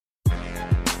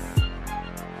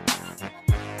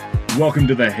Welcome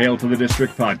to the Hail to the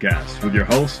District podcast with your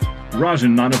host,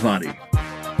 Rajan Nanavati.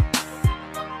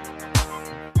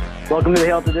 Welcome to the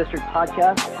Hail to the District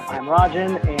podcast. I'm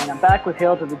Rajan, and I'm back with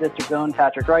Hail to the District own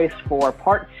Patrick Rice for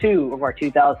part 2 of our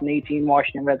 2018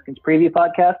 Washington Redskins preview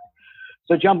podcast.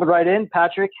 So jumping right in,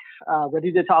 Patrick,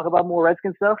 ready to talk about more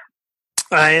Redskins stuff?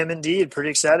 I am indeed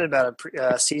pretty excited about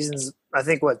it. Season's, I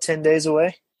think, 10 days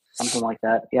away? Something like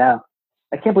that, yeah.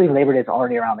 I can't believe Labor Day is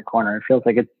already around the corner. It feels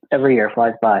like it's every year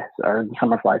flies by, or the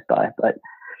summer flies by. But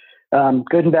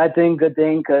good and bad thing. Good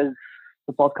thing because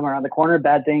football's coming around the corner.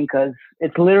 Bad thing because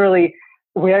it's literally,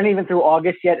 we aren't even through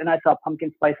August yet, and I saw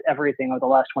pumpkin spice everything over the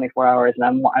last 24 hours, and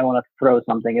I want to throw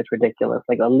something. It's ridiculous.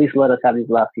 Like, at least let us have these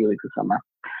last few weeks of summer.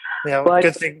 Yeah, but,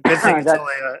 good thing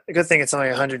it's only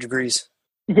 100 degrees.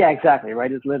 Yeah, exactly,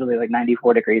 right? It's literally like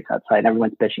 94 degrees outside, and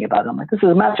everyone's bitching about it. I'm like, this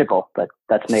is magical, but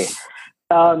that's me.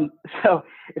 So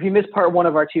if you missed part 1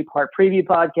 of our 2-part preview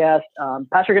podcast,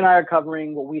 Patrick and I are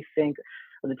covering what we think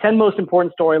are the 10 most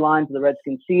important storylines of the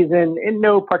Redskins season in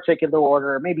no particular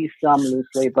order, maybe some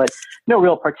loosely, but no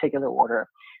real particular order.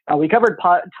 We covered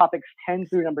topics 10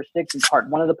 through number 6 in part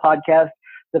 1 of the podcast.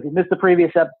 So if you missed the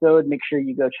previous episode, make sure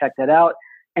you go check that out.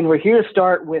 And we're here to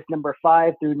start with number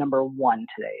 5 through number 1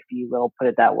 today, if you will put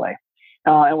it that way.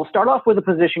 And we'll start off with a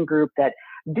position group that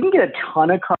didn't get a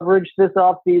ton of coverage this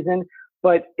offseason,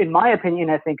 but in my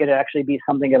opinion, I think it'd actually be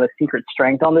something of a secret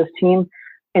strength on this team.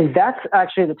 And that's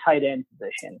actually the tight end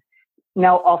position.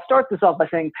 Now, I'll start this off by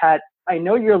saying, Pat, I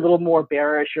know you're a little more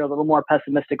bearish, you're a little more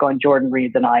pessimistic on Jordan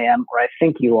Reed than I am, or I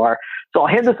think you are. So I'll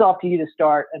hand this off to you to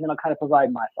start, and then I'll kind of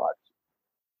provide my thoughts.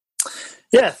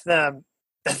 Yeah,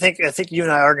 I think you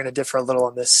and I are going to differ a little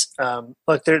on this.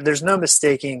 Look, there's no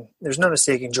mistaking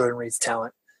Jordan Reed's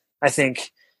talent. I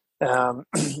think,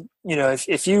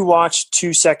 if you watch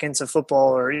 2 seconds of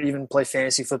football or even play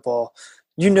fantasy football,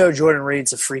 Jordan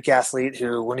Reed's a freak athlete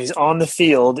who, when he's on the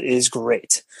field, is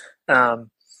great. And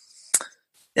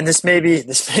this may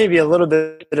be a little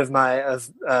bit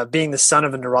of being the son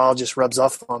of a neurologist rubs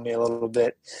off on me a little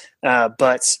bit.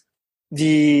 But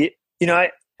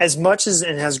as much as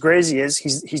and as great as he is,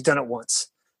 he's done it once.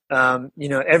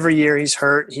 Every year he's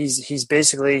hurt. He's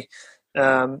basically,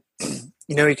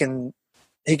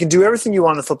 he can do everything you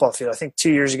want on the football field. I think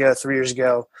 2 years ago, 3 years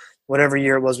ago, whatever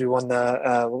year it was, we won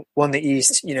the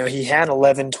East. He had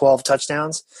 11, 12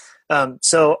 touchdowns.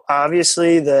 So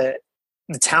obviously the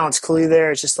talent's clearly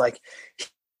there. It's just like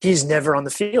he's never on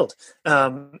the field,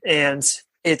 and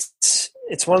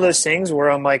it's one of those things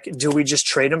where I'm like, do we just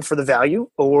trade him for the value,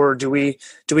 or do we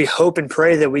hope and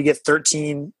pray that we get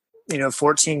 13,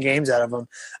 14 games out of him?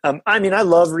 I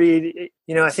love Reed.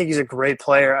 I think he's a great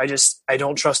player. I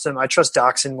don't trust him. I trust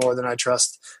Doxson more than I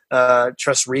trust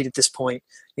Reed at this point.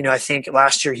 I think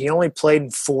last year he only played in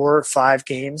 4 or 5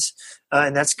 games,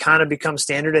 and that's kind of become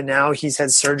standard. And now he's had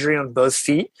surgery on both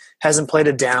feet, hasn't played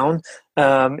a down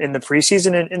in the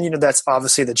preseason, and that's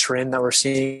obviously the trend that we're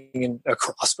seeing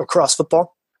across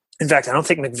football. In fact, I don't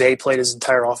think McVay played his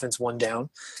entire offense 1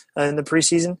 down in the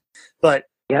preseason, but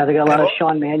yeah, they got a lot of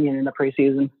Sean Mannion in the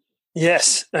preseason.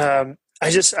 Yes, I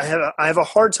have a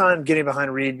hard time getting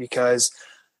behind Reed because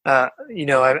I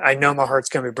know my heart's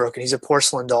going to be broken. He's a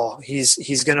porcelain doll.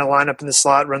 He's going to line up in the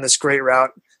slot, run this great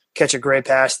route, catch a great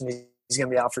pass, and he's going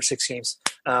to be out for 6 games.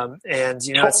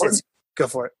 It's go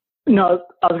for it. No,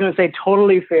 I was going to say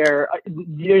totally fair.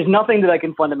 There's nothing that I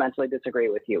can fundamentally disagree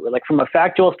with you. Like, from a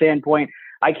factual standpoint,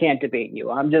 I can't debate you.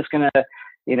 I'm just going to,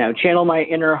 channel my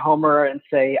inner Homer and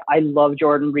say, I love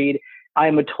Jordan Reed.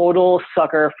 I'm a total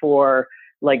sucker for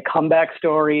like comeback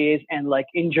stories and like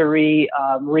injury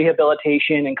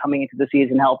rehabilitation and coming into the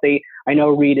season healthy. I know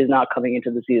Reed is not coming into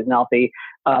the season healthy.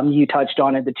 You touched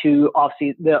on it,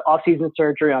 the off-season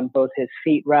surgery on both his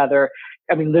feet, rather.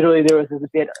 I mean, literally there was this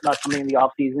bit about something in the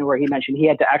off-season where he mentioned he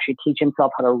had to actually teach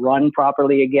himself how to run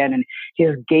properly again, and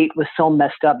his gait was so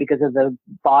messed up because of the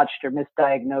botched or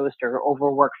misdiagnosed or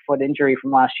overworked foot injury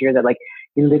from last year that like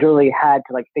he literally had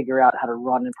to like figure out how to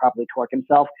run and properly torque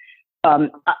himself.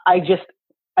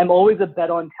 I'm always a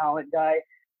bet on talent guy.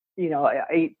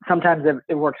 Sometimes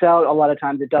it works out. A lot of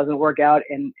times it doesn't work out.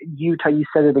 And you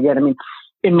said it again. I mean,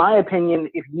 in my opinion,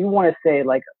 if you want to say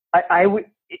like, I would,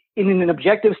 in an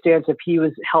objective stance, if he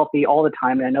was healthy all the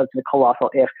time, and I know it's a colossal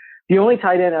if, the only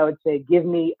tight end I would say give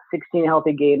me 16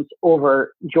 healthy games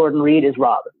over Jordan Reed is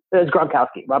Rob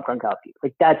Gronkowski.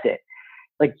 Like, that's it.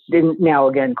 Like, now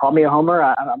again, call me a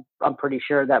homer. I'm pretty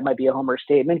sure that might be a homer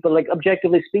statement, but like,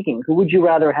 objectively speaking, who would you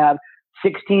rather have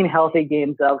 16 healthy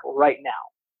games of right now?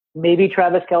 Maybe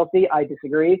Travis Kelce. I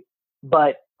disagree,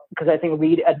 but because I think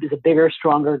Reed is a bigger,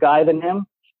 stronger guy than him,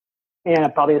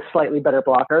 and probably a slightly better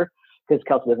blocker because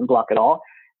Kelce doesn't block at all.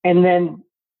 And then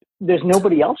there's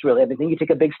nobody else really. I think you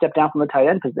take a big step down from the tight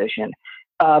end position.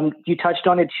 You touched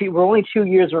on it. We're only 2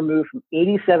 years removed from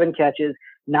 87 catches,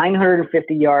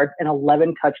 950 yards, and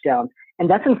 11 touchdowns. And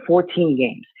that's in 14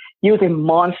 games. He was a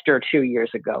monster 2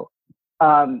 years ago.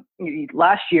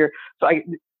 Last year, so I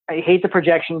hate the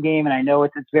projection game, and I know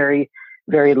it's very,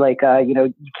 very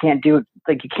you can't do it.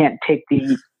 Like, you can't take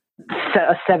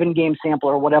a 7-game sample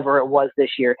or whatever it was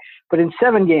this year. But in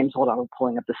 7 games, hold on, I'm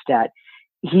pulling up the stat.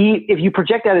 If you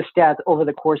project out his stats over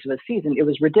the course of a season, it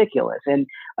was ridiculous. And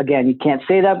again, you can't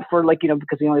say that for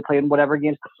because he only played in whatever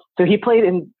games. So he played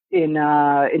in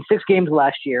 6 games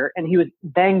last year, and he was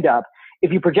banged up.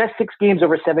 If you project 6 games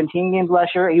over 17 games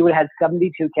last year, he would have had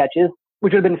 72 catches,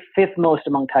 which would have been 5th most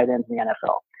among tight ends in the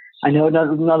NFL. I know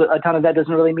a ton of that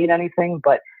doesn't really mean anything,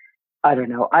 but I don't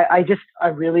know. I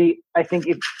think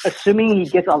assuming he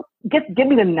get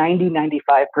me to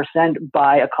 90-95%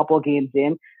 by a couple of games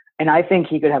in, and I think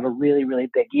he could have a really, really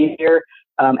big year.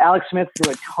 Alex Smith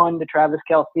threw a ton to Travis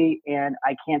Kelce, and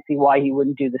I can't see why he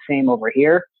wouldn't do the same over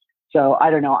here. So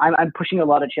I don't know. I'm pushing a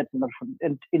lot of chips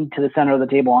into the center of the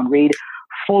table on Reed,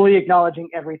 fully acknowledging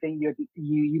everything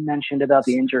you mentioned about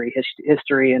the injury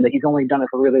history and that he's only done it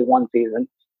for really 1 season.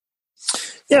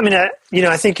 Yeah, I mean,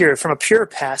 I think from a pure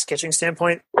pass catching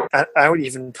standpoint, I would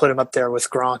even put him up there with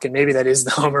Gronk, and maybe that is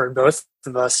the homer in both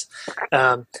of us.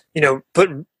 But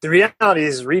the reality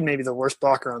is Reed may be the worst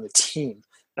blocker on the team.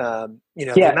 The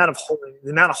amount of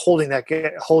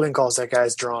holding calls that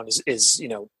guy's drawn is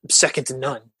second to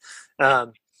none.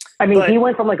 He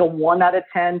went from like a 1 out of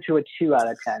 10 to a 2 out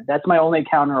of 10. That's my only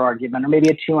counter argument, or maybe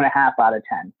a 2.5 out of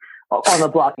 10 on the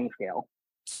blocking scale.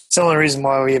 It's the only reason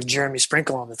why we have Jeremy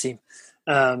Sprinkle on the team.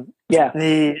 I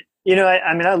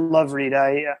love Reed.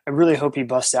 I really hope he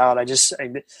busts out.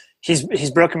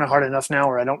 He's broken my heart enough now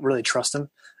where I don't really trust him.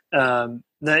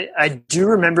 I do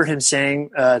remember him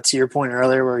saying, to your point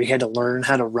earlier, where he had to learn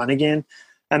how to run again.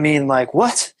 I mean, like,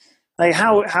 what? Like,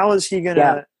 how is he going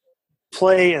to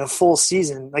play a full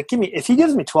season? Like, if he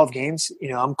gives me 12 games,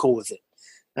 I'm cool with it.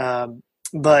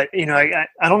 But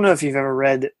I don't know if you've ever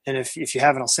read, and if you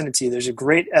haven't, I'll send it to you. There's a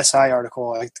great SI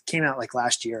article that came out like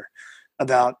last year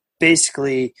about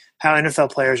basically how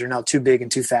NFL players are now too big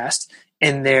and too fast.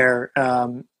 And their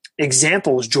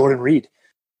example is Jordan Reed.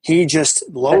 He just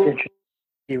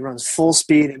he runs full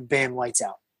speed and bam, lights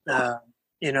out.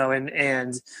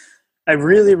 And I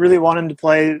really, really want him to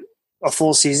play a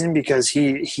full season because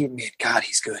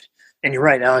he's good. And you're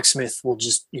right, Alex Smith will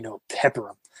just pepper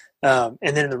him.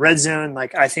 And then in the red zone,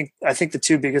 like I think the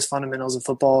 2 biggest fundamentals of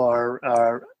football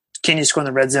are can you score in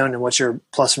the red zone and what's your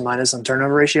plus or minus on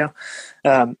turnover ratio.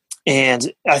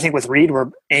 And I think with Reed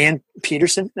and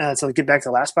Peterson, to get back to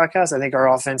the last podcast, I think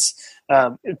our offense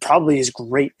it probably is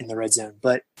great in the red zone.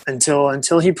 But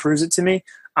until he proves it to me,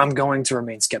 I'm going to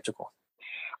remain skeptical.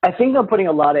 I think I'm putting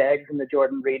a lot of eggs in the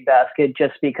Jordan Reed basket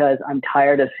just because I'm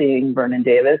tired of seeing Vernon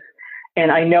Davis.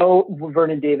 And I know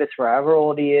Vernon Davis, for however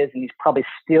old he is, and he's probably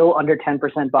still under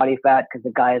 10% body fat because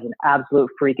the guy is an absolute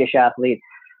freakish athlete.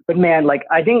 But man,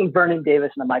 I think Vernon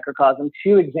Davis in the microcosm,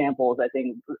 2 examples, I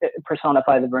think,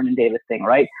 personify the Vernon Davis thing,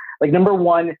 right? Like, number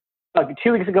one,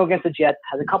 2 weeks ago against the Jets,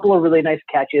 has a couple of really nice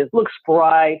catches, looks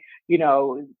spry,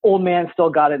 old man still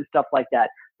got it and stuff like that.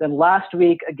 Then last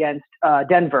week against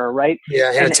Denver, right?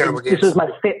 Yeah, he had a terrible game. This was my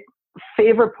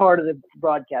favorite part of the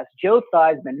broadcast. Joe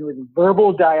Theismann, who is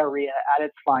verbal diarrhea at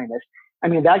its finest. I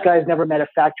mean, that guy's never met a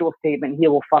factual statement he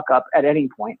will fuck up at any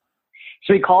point.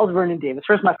 So he calls Vernon Davis.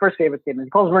 My first favorite statement. He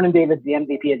calls Vernon Davis the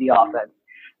MVP of the offense.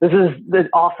 This is the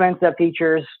offense that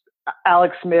features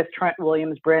Alex Smith, Trent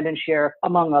Williams, Brandon Sheriff,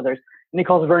 among others. And he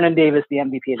calls Vernon Davis the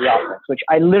MVP of the offense, which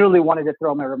I literally wanted to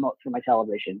throw my remote through my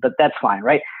television, but that's fine,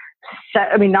 right?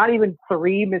 Not even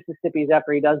 3 Mississippis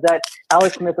after he does that,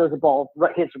 Alex Smith throws the ball,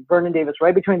 hits Vernon Davis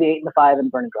right between the 8 and the 5,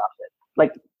 and Vernon drops it.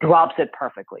 Drops it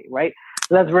perfectly, right?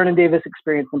 So that's Vernon Davis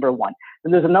experience number 1.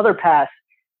 Then there's another pass.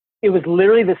 It was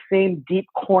literally the same deep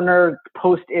corner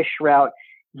post-ish route.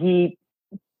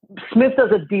 Smith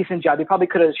does a decent job. He probably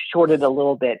could have shorted a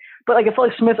little bit, but I feel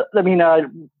like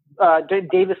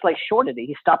Davis shorted it.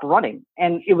 He stopped running,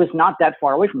 and it was not that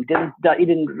far away from him. He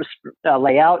didn't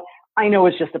lay out. I know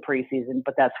it's just a preseason,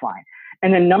 but that's fine.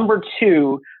 And then number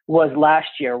 2 was last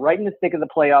year, right in the thick of the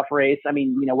playoff race.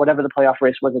 Whatever the playoff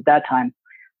race was at that time.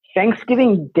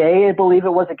 Thanksgiving Day, I believe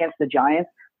it was, against the Giants,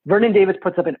 Vernon Davis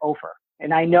puts up an offer.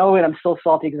 And I know it. I'm still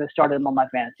salty because I started him on my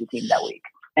fantasy team that week.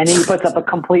 And he puts up a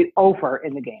complete offer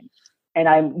in the game. And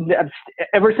I'm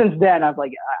ever since then, I'm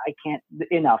like, I can't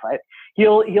enough.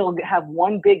 He'll have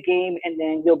one big game, and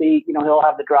then he'll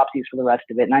have the dropsies for the rest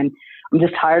of it. And I'm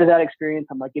just tired of that experience.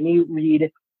 I'm like, give me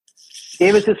Reed.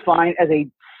 Davis is fine as a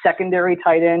secondary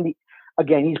tight end.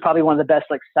 again, he's probably one of the best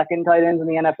like second tight ends in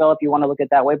the NFL if you want to look at it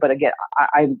that way. But again,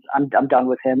 I'm done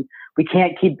with him. We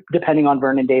can't keep depending on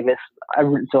Vernon Davis.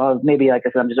 So maybe, like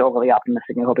I said, I'm just overly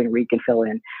optimistic and hoping Reed can fill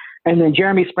in. And then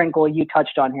Jeremy Sprinkle, you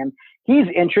touched on him. He's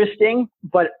interesting,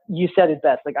 but you said it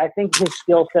best. Like, I think his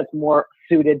skill set's more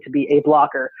suited to be a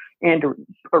blocker and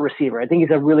a receiver. I think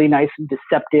he's a really nice,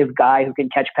 deceptive guy who can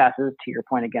catch passes, to your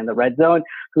point again, the red zone,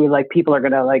 who like people are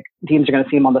going to like, teams are going to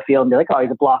see him on the field and be like, oh,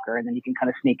 he's a blocker. And then you can kind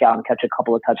of sneak out and catch a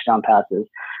couple of touchdown passes.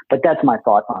 But that's my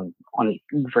thoughts on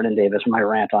Vernon Davis, my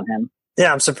rant on him.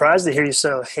 Yeah, I'm surprised to hear you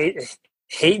so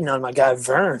hating on my guy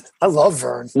Vern. I love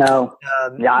Vern. No,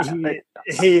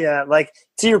 he like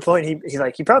to your point,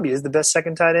 he probably is the best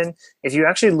second tight end. If you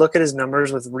actually look at his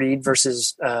numbers with Reed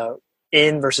versus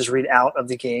in versus Reed out of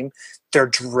the game, they're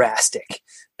drastic.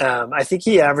 I think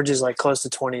he averages like close to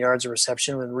 20 yards of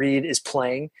reception when Reed is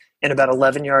playing, and about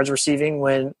 11 yards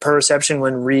receiving per reception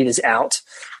when Reed is out.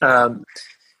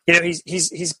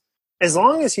 He's as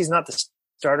long as he's not the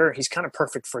starter, he's kind of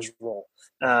perfect for his role.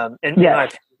 And yeah.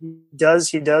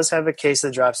 He does have a case of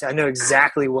the dropsy. I know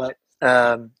exactly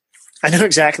the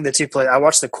two plays. I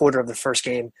watched the quarter of the first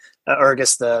game, or I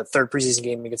guess the third preseason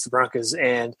game against the Broncos,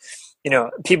 and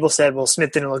people said, "Well,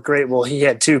 Smith didn't look great." Well, he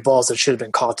had two balls that should have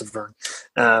been caught to Vern.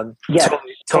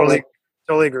 Totally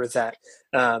agree with that.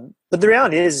 But the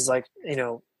reality is like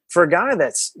for a guy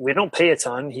we don't pay a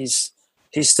ton, he's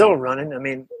still running. I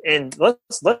mean, and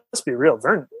let's be real,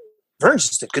 Vern's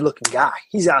just a good looking guy.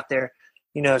 He's out there,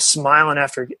 smiling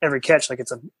after every catch like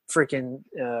it's a freaking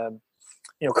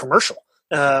commercial.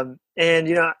 I'm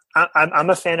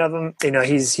a fan of him. He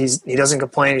doesn't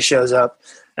complain. He shows up.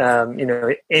 And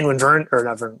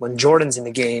when Jordan's in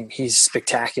the game, he's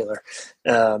spectacular.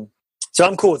 So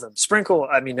I'm cool with him. Sprinkle,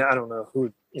 I mean, I don't know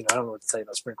what to tell you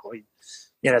about Sprinkle. He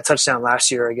had a touchdown last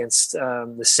year against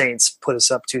the Saints, put us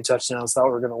up 2 touchdowns, thought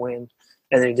we were going to win,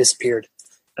 and then he disappeared.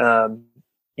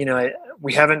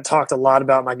 We haven't talked a lot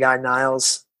about my guy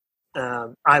Niles.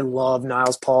 I love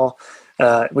Niles Paul.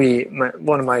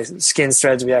 One of my skins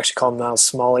threads, we actually call him Niles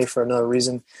Smalley for another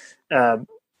reason. I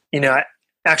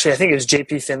think it was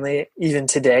JP Finley even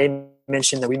today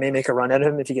mentioned that we may make a run at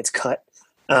him if he gets cut.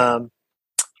 That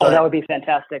would be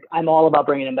fantastic. I'm all about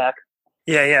bringing him back.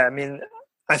 Yeah. I mean,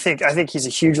 I think he's a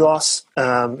huge loss,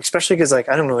 especially because I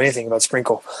don't know anything about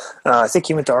Sprinkle. I think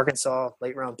he went to Arkansas,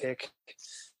 late round pick.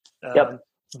 Yep.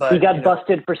 But he got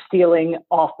busted for stealing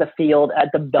off the field at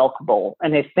the Belk Bowl.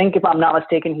 And I think, if I'm not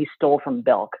mistaken, he stole from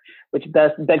Belk, which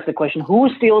begs the question, who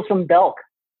steals from Belk?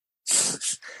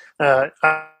 I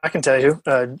can tell you,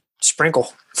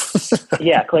 Sprinkle.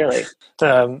 Yeah, clearly.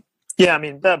 I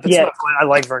mean, that's my point. I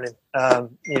like Vernon.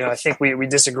 I think we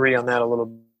disagree on that a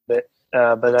little bit,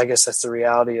 but I guess that's the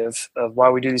reality of why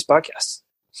we do these podcasts.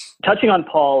 Touching on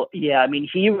Paul, I mean,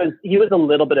 he was a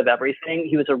little bit of everything.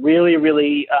 He was a really,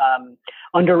 really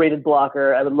underrated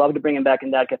blocker. I would love to bring him back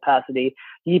in that capacity.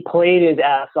 He played his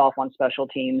ass off on special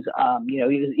teams.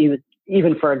 He was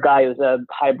even for a guy who was a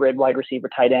hybrid wide receiver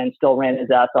tight end, still ran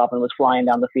his ass off and was flying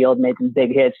down the field, made some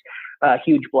big hits,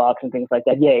 huge blocks and things like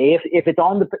that. Yeah,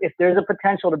 if there's a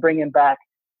potential to bring him back,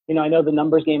 I know the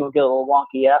numbers game will get a little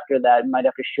wonky after that. Might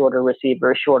have a shorter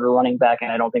receiver, shorter running back, and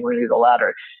I don't think we're going to do the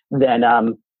latter. Then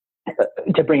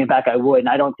to bring it back, I would. And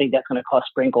I don't think that's going to cost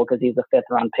Sprinkle because he's a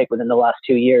 5th-round pick within the last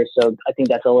 2 years. So I think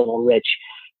that's a little rich.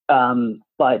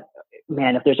 But,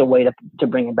 man, if there's a way to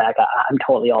bring him back, I'm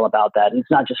totally all about that. And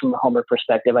it's not just from a homer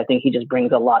perspective. I think he just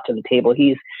brings a lot to the table.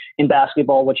 He's, in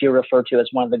basketball, what you refer to as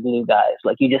one of the glue guys.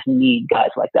 Like, you just need guys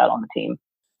like that on the team.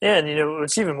 Yeah, and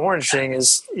what's even more interesting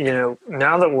is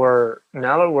now that we're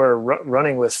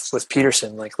running with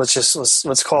Peterson, like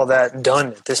let's call that done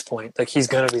at this point. Like, he's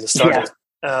going to be the starter.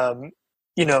 Yeah.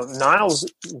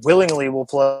 Niles willingly will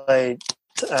play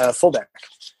fullback,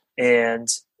 and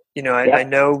I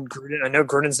know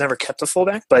Gruden's never kept a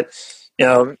fullback, but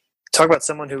talk about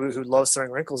someone who loves throwing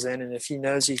wrinkles in, and if he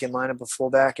knows he can line up a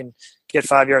fullback and get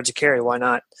 5 yards of carry, why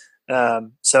not?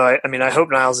 So I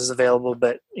hope Niles is available,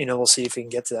 but we'll see if we can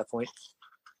get to that point.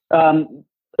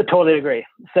 Totally agree.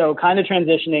 So kind of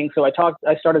transitioning. So I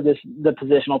started the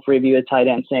positional preview at tight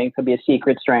end saying it could be a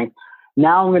secret strength.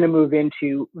 Now I'm going to move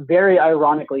into, very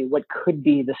ironically, what could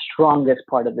be the strongest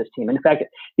part of this team. And in fact,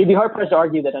 you'd be hard pressed to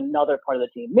argue that another part of the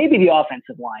team, maybe the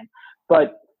offensive line,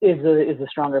 but is the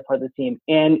stronger part of the team.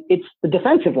 And it's the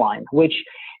defensive line, which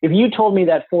if you told me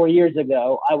that 4 years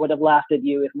ago, I would have laughed at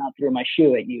you, if not threw my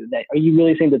shoe at you. That, are you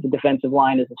really saying that the defensive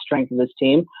line is the strength of this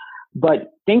team?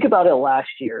 But think about it last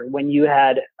year when you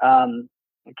had, I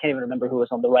can't even remember who was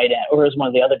on the right end, or it was one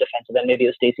of the other defensive end. Maybe it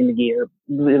was Stacey McGee, or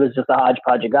it was just a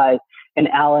hodgepodge of guys, and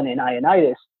Allen and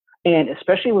Ioannidis. And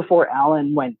especially before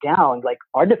Allen went down, like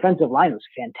our defensive line was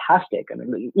fantastic. I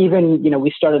mean, even,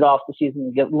 we started off the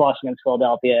season lost against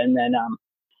Philadelphia, and then I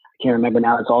can't remember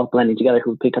now. It's all blending together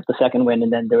who picked up the second win,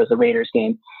 and then there was a Raiders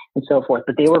game and so forth.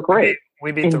 But they were great.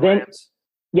 We beat the Rams.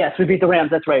 Yes, we beat the Rams.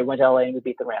 That's right. We went to LA and we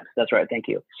beat the Rams. That's right. Thank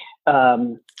you.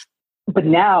 But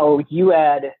now you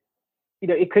add,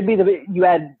 it could be you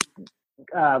add,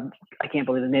 I can't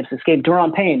believe the name's escaped,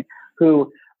 Daron Payne,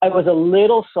 who I was a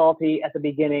little salty at the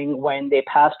beginning when they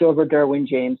passed over Derwin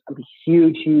James. I'm a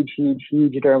huge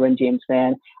Derwin James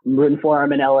fan. I'm rooting for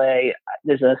him in LA.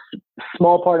 There's a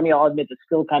small part of me, I'll admit, that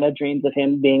still kind of dreams of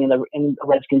him being in a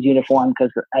Redskins uniform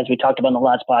because, as we talked about in the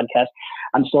last podcast,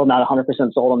 I'm still not 100%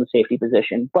 sold on the safety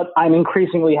position. But I'm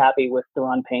increasingly happy with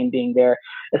Daron Payne being there,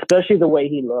 especially the way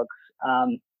he looks.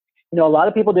 A lot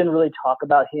of people didn't really talk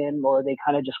about him, or they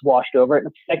kind of just washed over it. And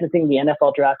the second thing, the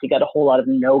NFL draft, he got a whole lot of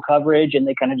no coverage, and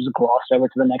they kind of just glossed over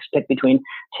to the next pick between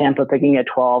Tampa picking at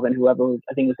 12 and whoever,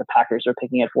 I think it was the Packers, are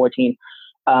picking at 14.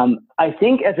 I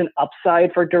think as an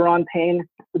upside for Daron Payne,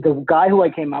 the guy who I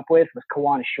came up with was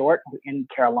Kawann Short in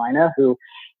Carolina, who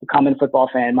a common football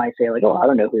fan might say, like, oh, I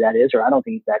don't know who that is, or I don't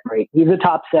think he's that great. He's a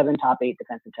top 7, top 8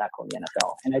 defensive tackle in the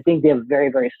NFL. And I think they have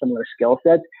very, very similar skill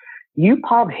sets. You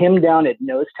pop him down at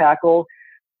nose tackle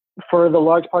for the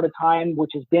large part of time,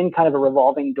 which has been kind of a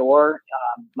revolving door.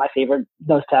 My favorite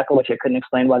nose tackle, which I couldn't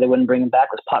explain why they wouldn't bring him back,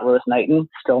 was Potros Knighton.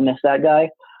 Still miss that guy.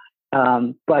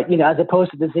 But, as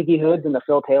opposed to the Ziggy Hoods and the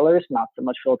Phil Taylors, not so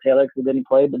much Phil Taylor because he didn't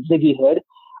play, but Ziggy Hood,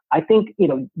 I think,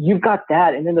 you've got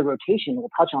that. And then the rotation,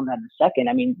 we'll touch on that in a second.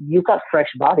 I mean, you've got fresh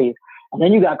bodies. And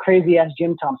then you got crazy ass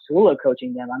Jim Tomsula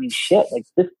coaching them. I mean, shit, like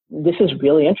this is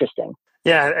really interesting.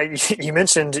 Yeah, you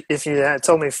mentioned if you had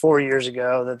told me 4 years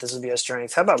ago that this would be a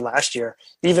strength. How about last year?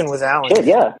 Even with Allen, shit,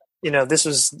 yeah. This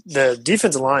was the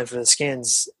defensive line for the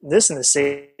Skins. This and the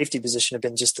safety position have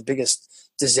been just the biggest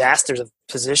disasters of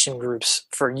position groups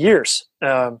for years.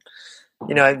 I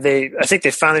think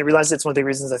they finally realized it's one of the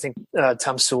reasons I think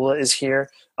Tomsula is here.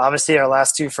 Obviously, our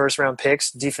last 2 first-round picks,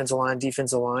 defensive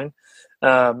line.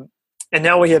 And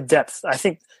now we have depth. I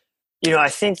think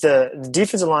the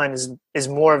defensive line is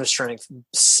more of a strength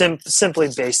simply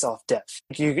based off depth.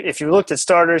 If you looked at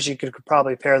starters, you could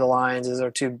probably pair the Lions as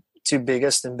our two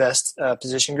biggest and best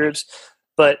position groups.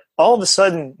 But all of a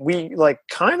sudden, we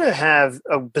kind of have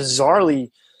a bizarrely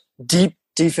deep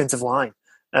defensive line.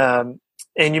 And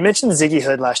you mentioned Ziggy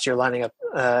Hood last year lining up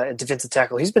at defensive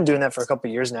tackle. He's been doing that for a couple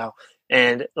of years now.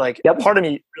 And part of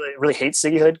me really hates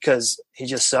Ziggy Hood because he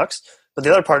just sucks. But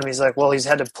the other part of me is like, well, he's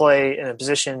had to play in a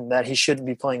position that he shouldn't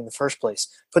be playing in the first place.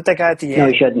 Put that guy at the end.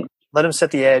 No, he shouldn't. Let him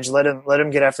set the edge. Let him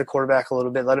get after the quarterback a little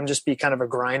bit. Let him just be kind of a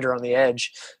grinder on the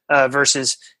edge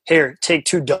versus, here, take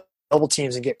 2 double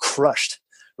teams and get crushed,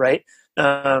 right?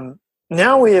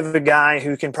 Now we have a guy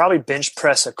who can probably bench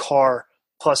press a car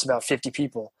plus about 50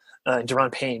 people,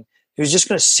 Daron Payne, who's just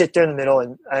going to sit there in the middle.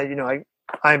 And,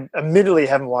 I admittedly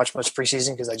haven't watched much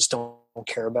preseason because I just don't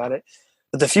care about it.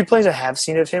 But the few plays I have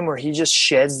seen of him where he just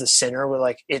sheds the center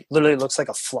where it literally looks like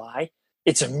a fly,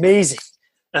 it's amazing.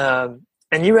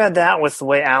 And you add that with the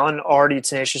way Allen already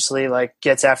tenaciously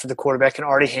gets after the quarterback and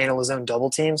already handle his own double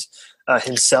teams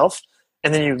himself.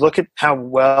 And then you look at how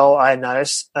well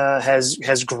Ioannidis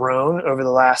has grown over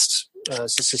the last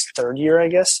since his 3rd year, I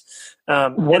guess.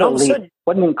 What a leap!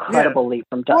 What an incredible leap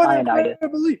from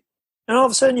Ioannidis. And all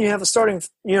of a sudden you have a starting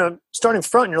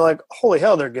front, and you're like, holy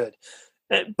hell, they're good.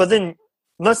 But then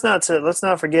let's not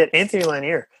forget Anthony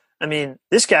Lanier. I mean,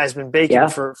 this guy's been baking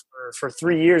for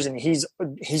 3 years, and he's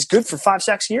good for 5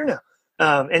 sacks a year now.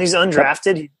 And he's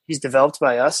undrafted. He's developed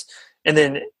by us. And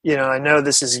then, I know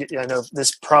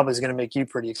this probably is going to make you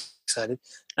pretty excited.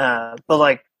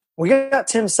 But we got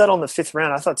Tim Settle in the 5th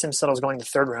round. I thought Tim Settle was going in the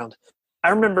 3rd round. I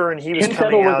remember when he was Tim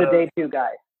coming Settle out was a day 2 guy.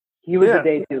 He was a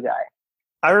day 2 guy.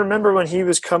 I remember when he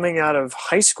was coming out of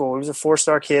high school. He was a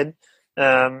 4-star kid.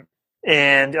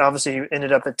 And obviously he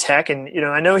ended up at Tech. And,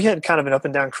 I know he had kind of an up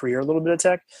and down career a little bit at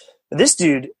Tech. But this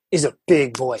dude is a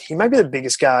big boy. He might be the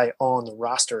biggest guy on the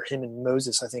roster. Him and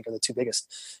Moses, I think, are the 2 biggest.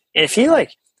 And if he,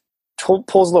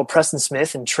 pulls a little Preston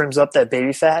Smith and trims up that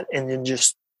baby fat and then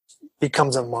just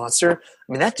becomes a monster,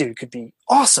 I mean, that dude could be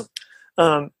awesome.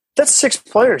 That's 6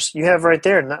 players you have right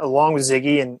there, and along with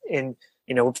Ziggy and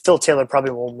Phil Taylor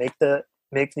probably won't make the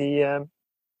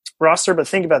roster. But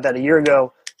think about that. A year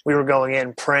ago, we were going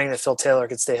in praying that Phil Taylor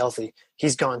could stay healthy.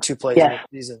 He's gone 2 plays in the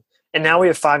season. And now we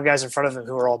have 5 guys in front of him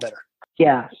who are all better.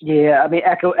 Yeah. I mean,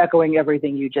 echoing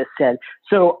everything you just said.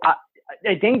 So I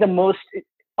think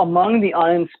among the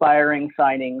uninspiring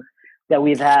signings that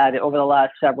we've had over the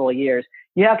last several years,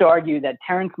 you have to argue that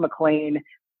Terrence McClain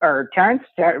Terrell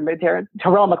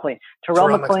McClain. Terrell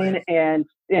McClain and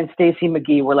Stacey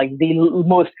McGee were like the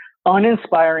most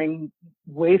uninspiring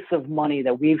wastes of money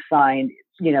that we've signed,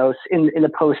 in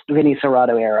the post Vinny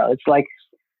Serrato era. It's like,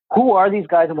 who are these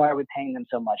guys and why are we paying them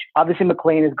so much? Obviously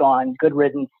McClain is gone. Good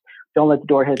riddance. Don't let the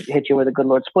door hit you where the good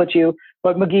Lord split you.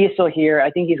 But McGee is still here. I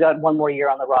think he's got one more year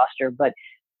on the roster, but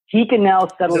he can now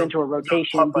settle into a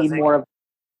rotation, be more of,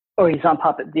 he's on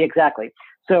puppet. Exactly.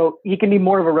 So he can be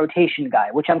more of a rotation guy,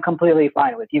 which I'm completely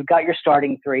fine with. You've got your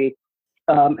starting three.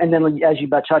 And then as you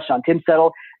touched on, Tim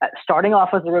Settle, starting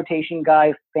off as a rotation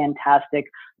guy, fantastic.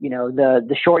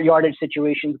 The short yardage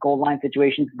situations, goal line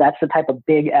situations, that's the type of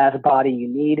big ass body you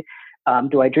need.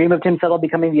 Do I dream of Tim Settle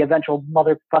becoming the eventual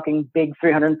motherfucking big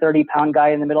 330-pound guy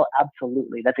in the middle?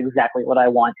 Absolutely. That's exactly what I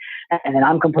want. And then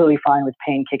I'm completely fine with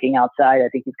Payne kicking outside. I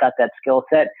think he's got that skill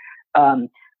set.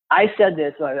 I said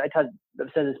this, I've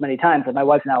said this many times, but my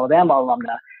wife's an Alabama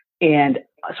alumna. And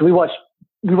so we watched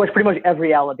pretty much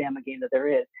every Alabama game that there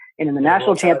is. And in the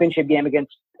national championship game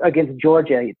against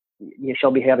Georgia,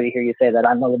 she'll be happy to hear you say that.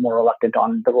 I'm a little more reluctant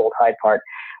on the Roll Tide part.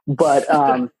 But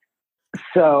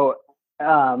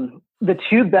the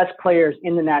two best players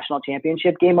in the national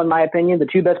championship game, in my opinion, the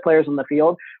two best players on the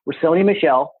field were Sony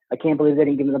Michel. I can't believe they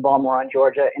didn't give him the ball more on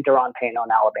Georgia, and Daron Payne on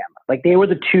Alabama. Like, they were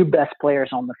the two best players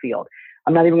on the field.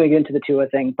 I'm not even going to get into the Tua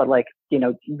thing, but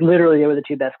literally they were the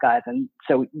two best guys. And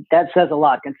so that says a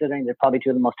lot considering they're probably two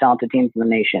of the most talented teams in the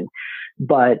nation.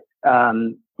 But,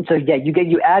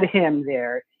 you add him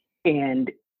there,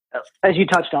 and as you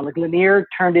touched on, Lanier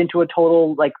turned into a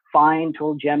total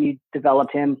gem. You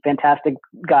developed him, fantastic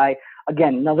guy.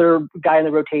 Again, another guy in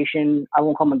the rotation. I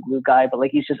won't call him a glue guy, but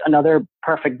he's just another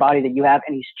perfect body that you have,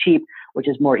 and he's cheap, which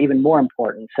is even more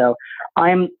important. So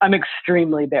I'm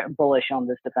extremely bullish on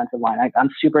this defensive line. I'm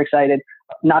super excited.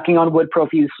 Knocking on wood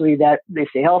profusely that they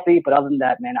stay healthy, but other than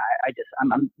that, man,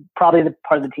 I'm probably the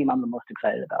part of the team I'm the most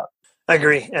excited about. I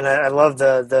agree, and I love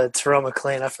the Terrell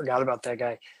McClain. I forgot about that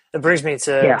guy. It brings me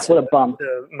to what a bum.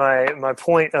 To my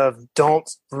point of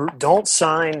don't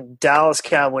sign Dallas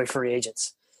Cowboy free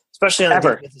agents, especially on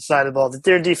the defensive side of the ball. That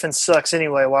their defense sucks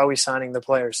anyway. Why are we signing the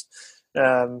players?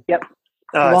 Yep.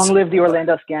 Long live the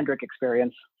Orlando Scandrick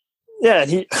experience. Yeah,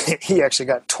 he actually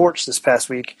got torched this past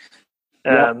week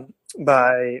by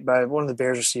one of the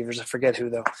Bears receivers. I forget who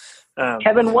though.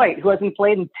 Kevin White, who hasn't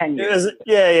played in 10 years.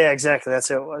 Yeah, exactly. That's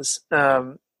who it was.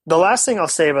 The last thing I'll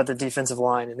say about the defensive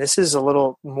line, and this is a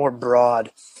little more broad,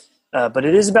 but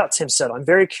it is about Tim Settle. I'm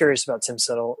very curious about Tim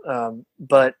Settle,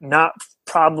 but not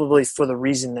probably for the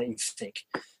reason that you think.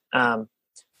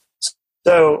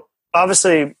 So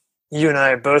obviously, you and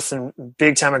I are both in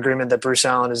big time agreement that Bruce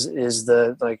Allen is he's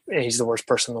the worst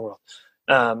person in the world.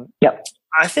 Yep.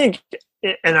 I think,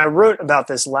 and I wrote about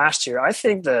this last year. I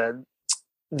think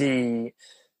the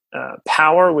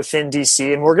power within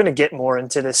DC, and we're going to get more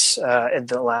into this at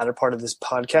the latter part of this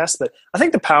podcast, but I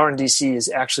think the power in DC is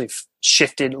actually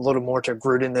shifted a little more to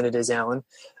Gruden than it is Allen,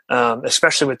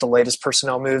 especially with the latest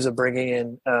personnel moves of bringing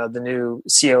in the new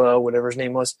COO, whatever his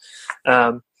name was.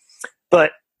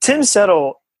 But Tim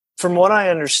Settle, from what I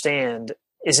understand,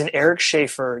 is an Eric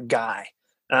Schaefer guy.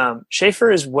 Schaefer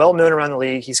is well known around the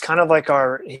league. He's kind of like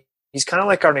our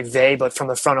McVay, but from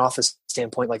the front office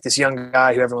standpoint, like this young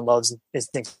guy who everyone loves and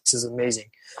thinks is amazing.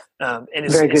 And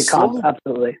very good comp,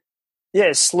 absolutely. Yeah,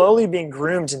 it's slowly being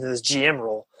groomed into this GM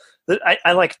role.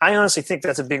 I honestly think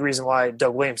that's a big reason why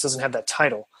Doug Williams doesn't have that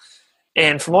title.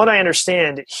 And from what I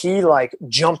understand, he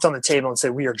jumped on the table and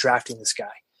said, "We are drafting this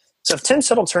guy." So if Tim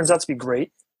Settle turns out to be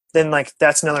great, then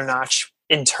that's another notch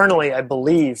internally, I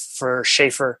believe, for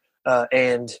Schaefer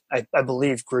and I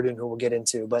believe Gruden, who we'll get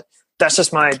into. But that's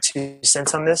just my 2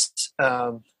 cents on this.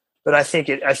 But I think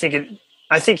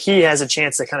he has a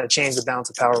chance to kind of change the balance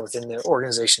of power within the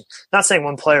organization. Not saying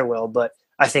one player will, but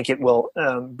I think it will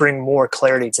bring more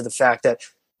clarity to the fact that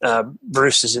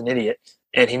Bruce is an idiot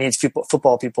and he needs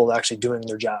football people actually doing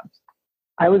their job.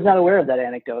 I was not aware of that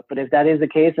anecdote, but if that is the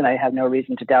case, and I have no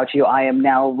reason to doubt you, I am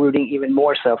now rooting even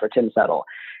more so for Tim Settle.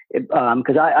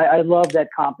 Because I love that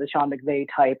comp, the Sean McVay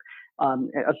type. I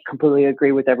completely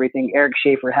agree with everything. Eric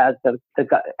Schaefer has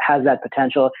that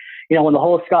potential. When the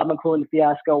whole Scott McCloughan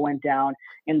fiasco went down,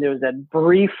 and there was that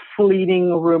brief,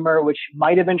 fleeting rumor, which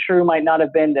might have been true, might not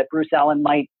have been, that Bruce Allen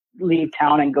might leave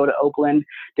town and go to Oakland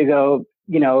to go,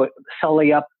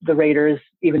 sully up the Raiders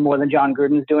even more than John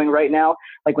Gruden's doing right now.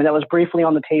 When that was briefly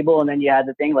on the table, and then you had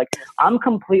the thing, I'm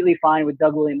completely fine with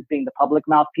Doug Williams being the public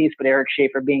mouthpiece, but Eric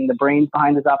Schaefer being the brains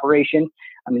behind this operation.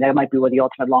 I mean, that might be what the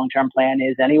ultimate long-term plan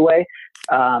is anyway.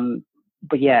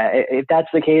 But yeah, if that's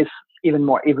the case, even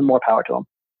more power to him.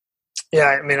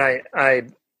 Yeah, I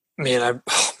mean,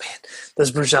 man,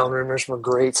 those Bruce Allen rumors were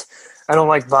great. I don't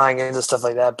like buying into stuff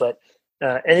like that, but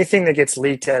anything that gets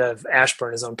leaked out of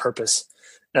Ashburn is on purpose.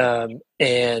 And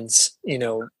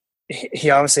he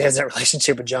obviously has that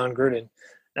relationship with John Gruden.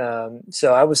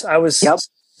 So I was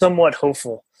somewhat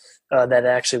hopeful that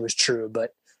actually was true,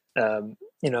 but who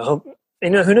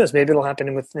knows? Maybe it'll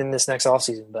happen within this next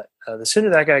offseason. But the sooner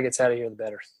that guy gets out of here, the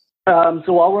better.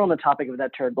 So while we're on the topic of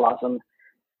that turd blossom,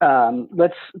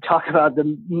 let's talk about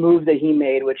the move that he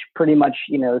made, which pretty much,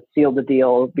 sealed the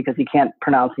deal because he can't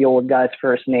pronounce the old guy's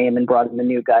first name and brought in the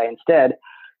new guy instead.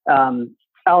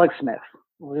 Alex Smith.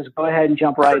 We'll just go ahead and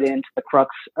jump right into the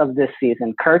crux of this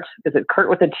season. Kurt, is it Kurt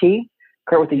with a T?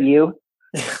 Kurt with a U?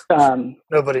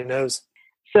 Nobody knows.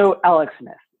 So Alex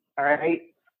Smith, all right.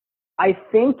 I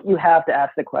think you have to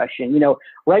ask the question,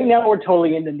 right now we're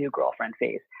totally in the new girlfriend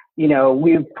phase.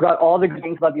 We've got all the good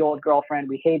things about the old girlfriend.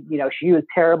 We hate, she was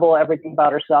terrible. Everything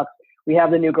about her sucks. We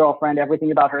have the new girlfriend.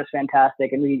 Everything about her is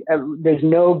fantastic. And there's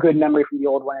no good memory from the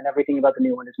old one, and everything about the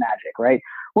new one is magic, right?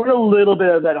 We're in a little bit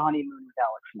of that honeymoon with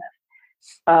Alex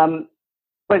Smith.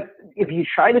 But if you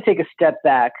try to take a step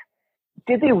back,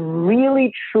 did they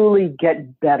really truly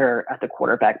get better at the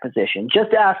quarterback position?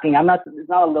 Just asking. It's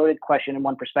not a loaded question in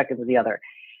one perspective or the other.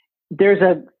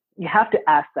 You have to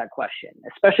ask that question,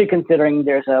 especially considering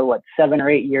there's a 7 or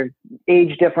 8 year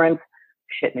age difference.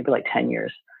 Maybe like 10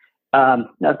 years. No,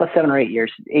 it's about 7 or 8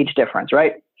 years age difference,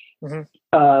 right?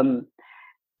 Mm-hmm.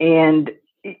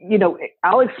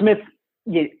 Alex Smith,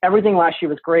 everything last year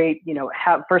was great.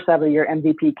 First half of the year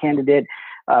MVP candidate.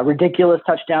 Ridiculous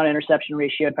touchdown interception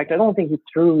ratio. In fact, I don't think he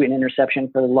threw an interception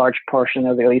for a large portion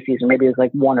of the early season. Maybe it was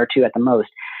like 1 or 2 at the most.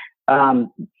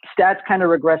 Stats kind of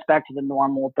regress back to the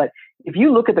normal, but if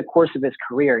you look at the course of his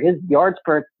career, his yards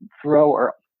per throw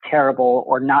are terrible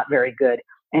or not very good.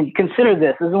 And consider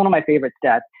this is one of my favorite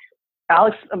stats.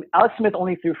 Alex Smith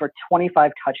only threw for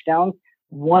 25 touchdowns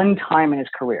one time in his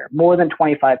career, more than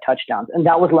 25 touchdowns. And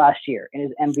that was last year in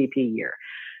his MVP year.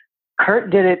 Kurt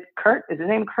did it. Kurt, is his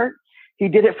name Kurt? He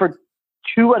did it for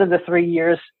 2 out of the 3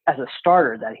 years as a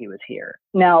starter that he was here.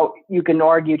 Now, you can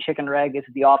argue chicken or egg, is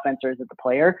it the offense or is it the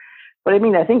player? But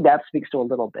I think that speaks to a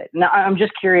little bit. Now, I'm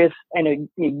just curious. I know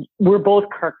we're both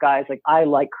Kirk guys. Like, I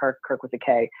like Kirk with a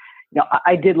K.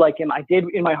 I did like him. I did,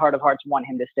 in my heart of hearts, want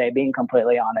him to stay, being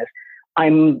completely honest.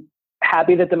 I'm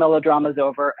happy that the melodrama is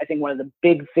over. I think one of the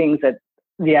big things that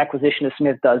the acquisition of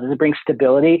Smith does is it brings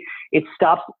stability. It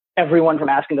stops everyone from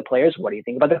asking the players, what do you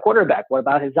think about the quarterback? What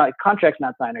about his contract's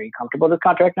not signed? Are you comfortable with his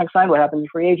contract not signed? What happens in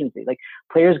free agency? Like,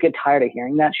 players get tired of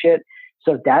hearing that shit.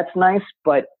 So that's nice.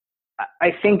 But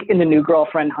I think in the new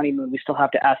girlfriend honeymoon, we still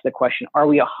have to ask the question, are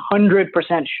we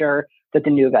 100% sure that the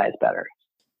new guy is better?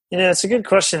 It's a good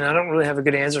question. I don't really have a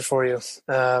good answer for you.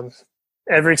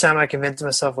 Every time I convince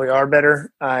myself we are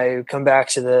better, I come back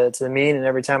to the mean. And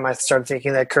every time I start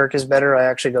thinking that Kirk is better, I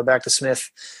actually go back to Smith.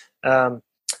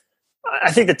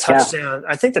 I think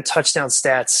the touchdown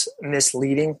stats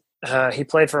misleading. He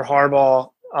played for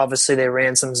Harbaugh. Obviously, they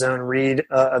ran some zone read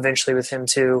eventually with him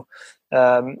too.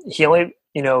 He only,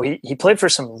 he played for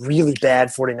some really bad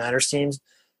 49ers teams.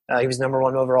 He was number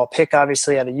 1 overall pick,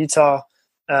 obviously, out of Utah.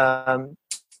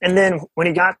 And then when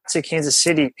he got to Kansas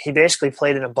City, he basically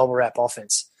played in a bubble wrap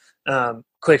offense.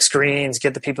 Quick screens,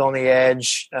 get the people on the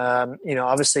edge.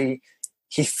 Obviously,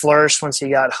 he flourished once he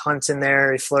got Hunt in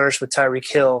there. He flourished with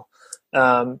Tyreek Hill.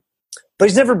 But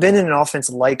he's never been in an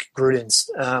offense like Gruden's.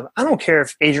 I don't care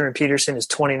if Adrian Peterson is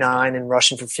 29 and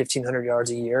rushing for 1,500 yards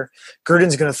a year.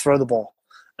 Gruden's going to throw the ball.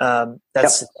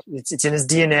 It's in his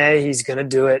DNA. He's going to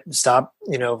do it. Stop,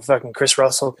 fucking Chris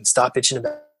Russell can stop bitching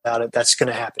about it. That's going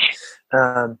to happen.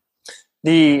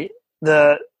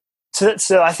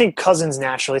 So I think Cousins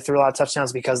naturally threw a lot of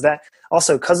touchdowns because of that.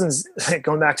 Also, Cousins,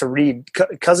 going back to Reed,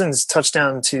 Cousins'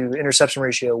 touchdown to interception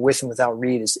ratio with and without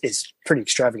Reed is pretty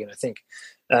extravagant, I think.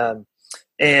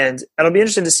 And it'll be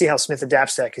interesting to see how Smith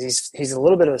adapts to that because he's a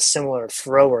little bit of a similar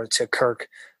thrower to Kirk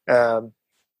as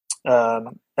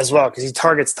well because he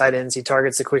targets tight ends, he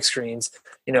targets the quick screens.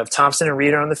 If Thompson and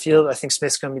Reed are on the field, I think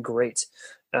Smith's going to be great.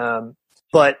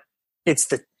 But I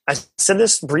said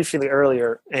this briefly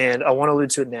earlier, and I want to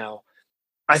allude to it now.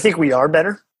 I think we are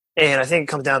better, and I think it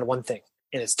comes down to one thing,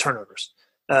 and it's turnovers.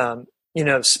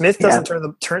 Smith doesn't turn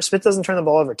the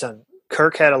ball over a ton.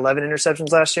 Kirk had 11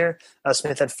 interceptions last year.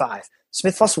 Smith had 5.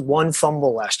 Smith lost 1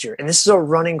 fumble last year, and this is a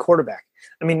running quarterback.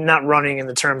 I mean, not running in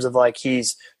the terms of like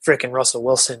he's freaking Russell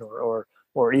Wilson or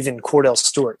even Cordell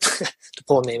Stewart to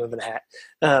pull a name of a hat.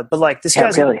 But like this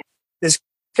guy's going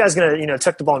to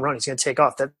tuck the ball and run. He's going to take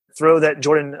off. That throw that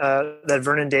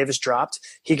Vernon Davis dropped,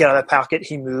 he got out of that pocket,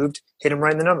 he moved, hit him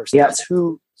right in the numbers. Yep. That's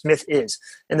who Smith is.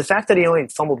 And the fact that he only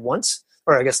fumbled once,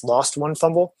 or I guess lost one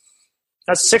fumble.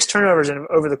 That's 6 turnovers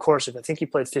over the course of, I think he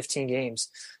played 15 games.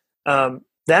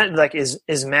 That like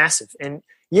is massive. And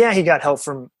yeah, he got help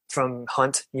from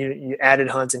Hunt. You added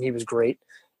Hunt and he was great.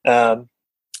 And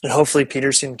hopefully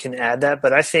Peterson can add that.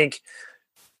 But I think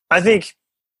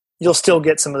you'll still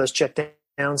get some of those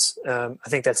checkdowns. I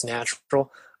think that's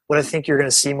natural. What I think you're going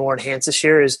to see more enhanced this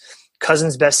year is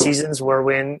Cousins' best seasons were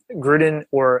when Gruden,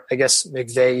 or I guess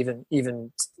McVay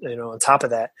even on top of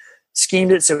that,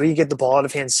 schemed it so he could get the ball out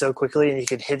of hand so quickly and he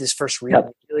could hit his first read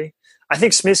immediately. I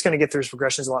think Smith's going to get through his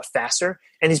progressions a lot faster,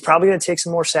 and he's probably going to take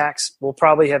some more sacks. We'll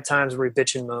probably have times where we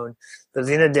bitch and moan. But at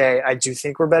the end of the day, I do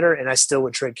think we're better, and I still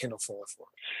would trade Kendall Fuller for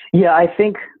him. Yeah, I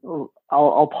think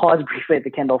I'll pause briefly at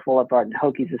the Kendall Fuller part and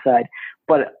Hokies aside.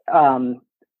 But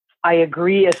I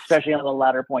agree, especially on the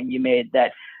latter point you made,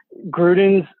 that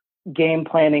Gruden's game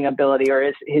planning ability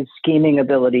or his scheming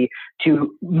ability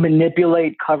to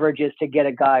manipulate coverages to get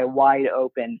a guy wide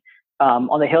open.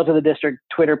 On the Hail to the District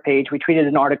Twitter page, we tweeted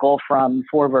an article from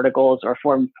Four Verticals, or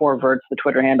Four Verts, the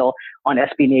Twitter handle, on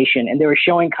SB Nation, and they were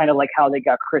showing kind of like how they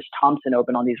got Chris Thompson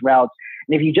open on these routes.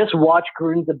 And if you just watch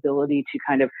Gruden's ability to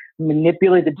kind of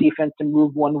manipulate the defense to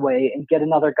move one way and get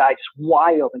another guy just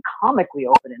wide open, comically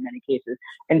open in many cases,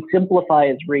 and simplify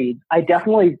his reads, I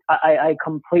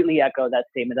completely echo that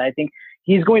statement. I think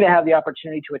he's going to have the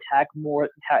opportunity to attack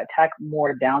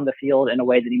more down the field in a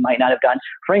way that he might not have done,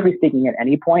 frankly speaking, at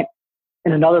any point.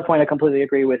 And another point I completely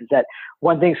agree with is that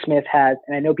one thing Smith has,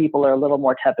 and I know people are a little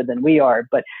more tepid than we are,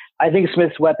 but I think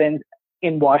Smith's weapons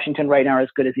in Washington right now are as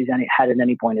good as he's had at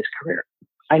any point in his career.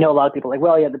 I know a lot of people are like,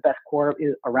 well, he had the best core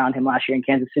around him last year in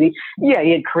Kansas City. Yeah, he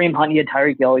had Kareem Hunt, he had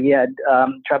Tyreek Hill, he had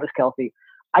Travis Kelce.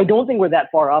 I don't think we're that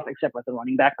far off except with the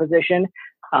running back position.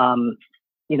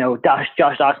 Josh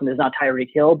Dawson is not Tyreek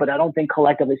Hill, but I don't think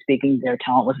collectively speaking their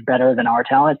talent was better than our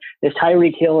talent. There's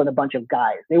Tyreek Hill and a bunch of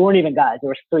guys. They weren't even guys. They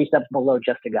were 3 steps below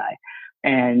just a guy.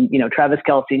 And, Travis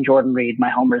Kelce and Jordan Reed, my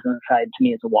homers on the side, to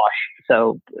me is a wash.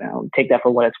 So take that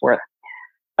for what it's worth.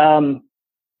 I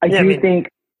think.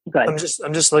 Go ahead.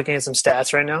 I'm just looking at some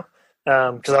stats right now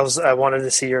because I wanted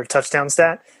to see your touchdown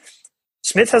stat.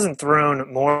 Smith hasn't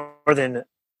thrown more than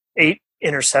 8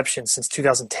 interceptions since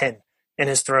 2010. And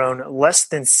has thrown less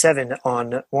than 7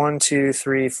 on 1, 2,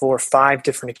 3, 4, 5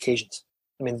 different occasions.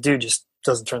 I mean, the dude just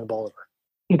doesn't turn the ball over.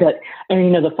 He does.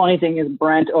 And the funny thing is,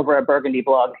 Brent over at Burgundy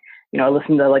Blog, I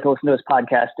listen to his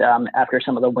podcast after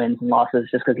some of the wins and losses,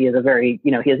 just because he has a very,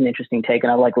 he has an interesting take,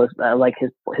 and I like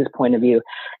his point of view.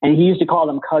 And he used to call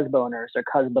them cuzboners or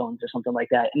cuzbones or something like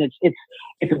that. And it's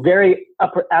a very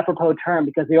apropos term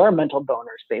because they are mental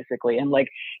boners basically. And like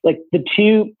the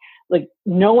two. Like,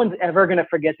 no one's ever going to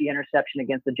forget the interception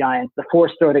against the Giants, the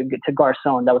forced throw to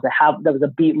Garcon. That was a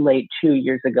beat late 2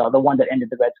 years ago, the one that ended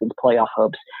the Redskins' playoff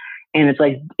hopes. And it's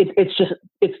like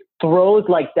it's throws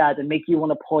like that make you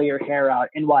want to pull your hair out,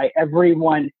 and why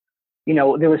everyone, there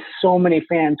was so many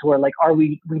fans who are like,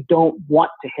 we don't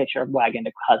want to hitch our wagon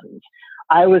to Cousins.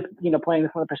 I was, playing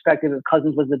this from the perspective of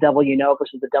Cousins was the devil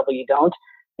versus the devil you don't,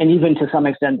 and even to some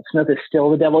extent, Smith is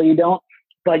still the devil you don't.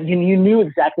 But you knew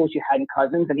exactly what you had in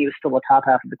Cousins, and he was still a top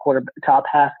half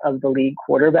of the league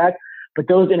quarterback. But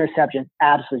those interceptions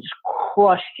absolutely just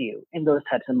crushed you in those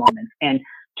types of moments. And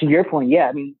to your point, yeah,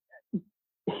 I mean,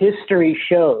 history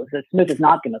shows that Smith is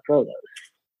not going to throw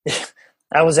those.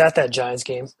 I was at that Giants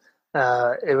game.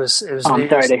 It was. I'm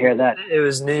sorry to hear that. It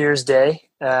was New Year's Day,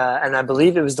 and I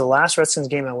believe it was the last Redskins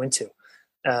game I went to.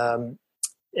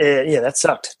 That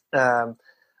sucked.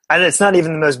 And it's not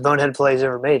even the most bonehead play he's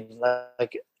ever made.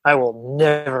 Like, I will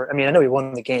never – I mean, I know he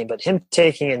won the game, but him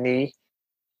taking a knee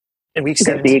in Week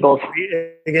 7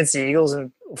 against the Eagles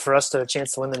and for us to have a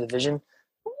chance to win the division.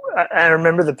 I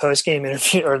remember the post-game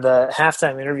interview or the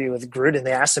halftime interview with Gruden.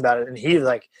 They asked about it, and he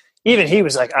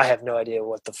was like, I have no idea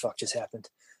what the fuck just happened.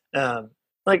 I don't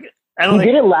think – He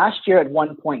did it last year at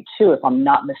one point too, if I'm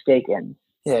not mistaken.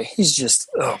 Yeah, he's just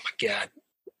 – oh, my God.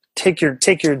 Take your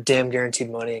damn guaranteed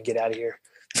money and get out of here.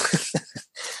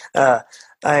 I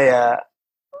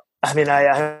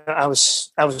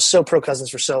was so pro Cousins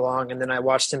for so long, and then I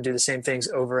watched him do the same things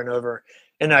over and over,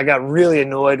 and I got really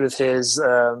annoyed with his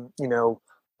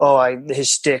his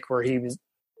shtick where he was,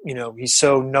 he's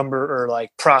so number or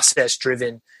like process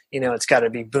driven. It's got to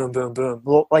be boom, boom, boom.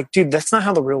 Well, like, dude, that's not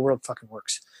how the real world fucking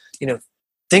works.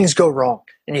 Things go wrong,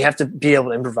 and you have to be able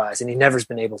to improvise, and he never's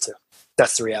been able to.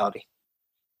 That's the reality.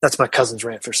 That's my Cousins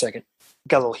rant for a second.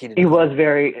 Got a little heated. It was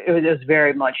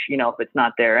very much, if it's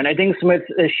not there. And I think Smith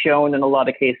has shown in a lot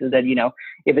of cases that,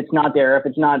 if it's not there, if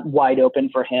it's not wide open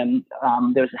for him,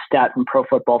 there's a stat from Pro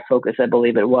Football Focus, I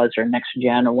believe it was, or Next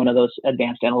Gen, or one of those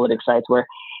advanced analytics sites where,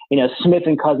 Smith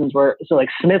and Cousins were, so like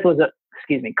Smith was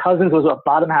Cousins was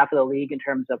bottom half of the league in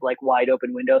terms of like wide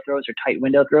open window throws or tight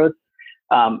window throws,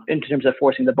 in terms of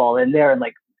forcing the ball in there. And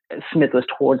like Smith was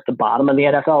towards the bottom of the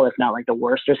NFL, if not like the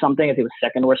worst or something. I think it was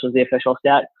second worst was the official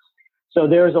stat. So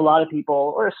there's a lot of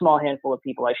people, or a small handful of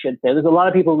people, I should say. There's a lot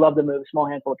of people who love the move, a small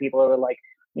handful of people who are like,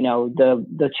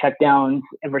 the check downs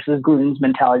versus Gruden's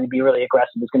mentality to be really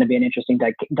aggressive is going to be an interesting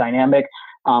dynamic.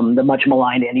 The much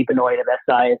maligned Andy Benoit of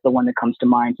SI is the one that comes to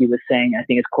mind. He was saying, I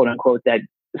think it's quote unquote, that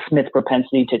Smith's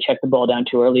propensity to check the ball down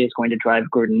too early is going to drive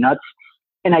Gruden nuts.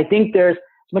 And I think as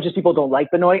much as people don't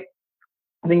like Benoit,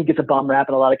 I think he gets a bum rap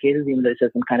in a lot of cases, even though he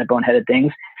says some kind of boneheaded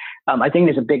things. I think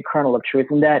there's a big kernel of truth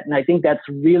in that. And I think that's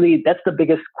the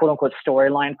biggest quote unquote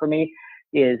storyline for me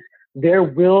is there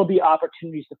will be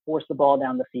opportunities to force the ball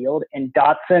down the field, and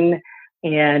Dotson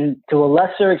and to a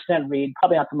lesser extent Reed,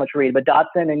 probably not so much Reed, but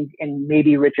Dotson and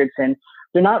maybe Richardson,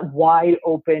 they're not wide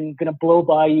open, going to blow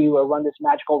by you or run this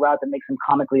magical route that makes them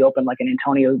comically open like an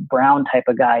Antonio Brown type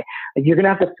of guy. Like you're going to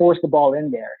have to force the ball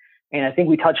in there. And I think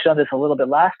we touched on this a little bit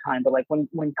last time, but like when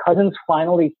Cousins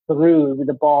finally threw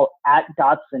the ball at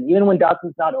Dotson, even when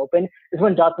Dotson's not open, is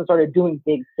when Dotson started doing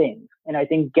big things. And I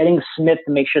think getting Smith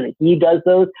to make sure that he does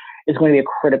those is going to be a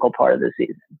critical part of the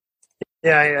season.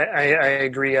 Yeah, I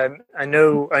agree. I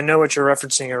know what you're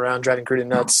referencing around driving Gruden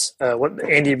nuts. What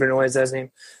Andy Benoit is that his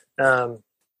name?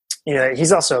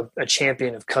 He's also a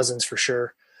champion of Cousins for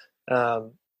sure. Yeah,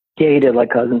 he did like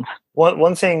Cousins.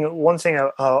 One thing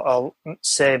I'll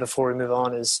say before we move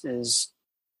on is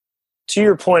to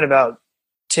your point about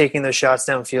taking those shots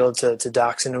downfield to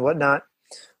Doxson and whatnot.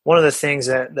 One of the things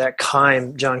that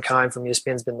John Keim from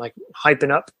ESPN has been like hyping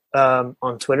up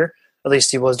on Twitter, at least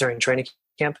he was during training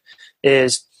camp,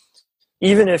 is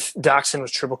even if Doxson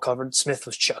was triple covered, Smith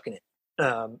was chucking it.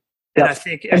 And I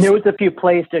think there was a few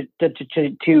plays to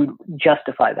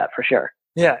justify that for sure.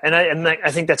 Yeah, and I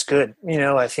think that's good.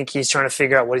 I think he's trying to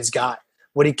figure out what he's got,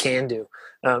 what he can do.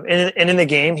 And in the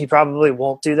game, he probably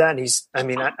won't do that.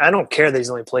 I don't care that he's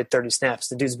only played 30 snaps.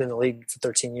 The dude's been in the league for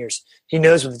 13 years. He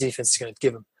knows what the defense is going to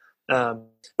give him.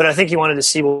 But I think he wanted to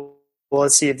see, well,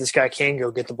 let's see if this guy can go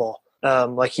get the ball,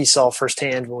 like he saw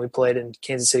firsthand when we played in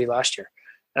Kansas City last year.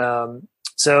 I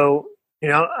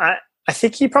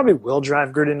think he probably will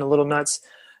drive Gruden a little nuts.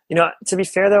 To be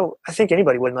fair, though, I think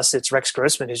anybody would, unless it's Rex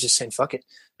Grossman who's just saying, fuck it.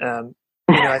 Hello,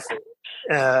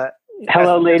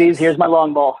 ladies. Here's my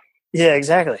long ball. Yeah,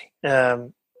 exactly. I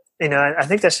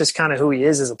think that's just kind of who he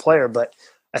is as a player. But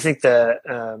I think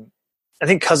I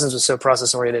think Cousins was so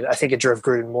process-oriented, I think it drove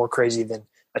Gruden more crazy than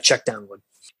a check down would.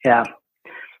 Yeah.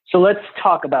 So let's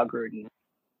talk about Gruden.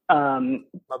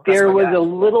 There was a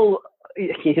little –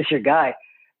 he's your guy.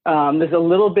 There's a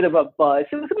little bit of a buzz.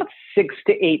 It was about 6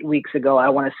 to 8 weeks ago, I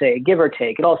want to say, give or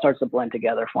take. It all starts to blend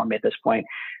together for me at this point.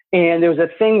 And there was a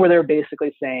thing where they were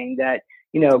basically saying that,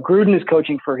 Gruden is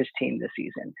coaching for his team this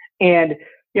season. And,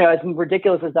 as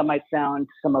ridiculous as that might sound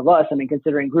to some of us,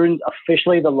 considering Gruden's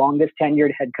officially the longest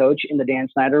tenured head coach in the Dan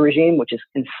Snyder regime, which is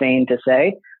insane to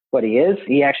say, but he is.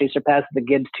 He actually surpassed the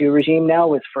Gibbs II regime now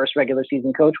with first regular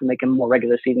season coach. We're making more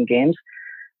regular season games.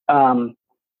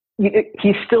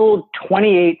 He's still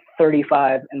 28,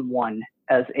 35, and 1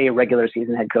 as a regular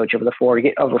season head coach over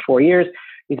 4 years.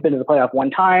 He's been to the playoff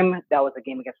one time. That was a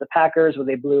game against the Packers where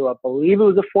they blew, I believe it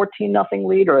was a 14-0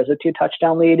 lead or as a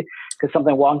 2-touchdown lead because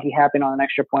something wonky happened on an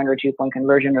extra point or a 2-point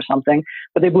conversion or something.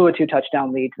 But they blew a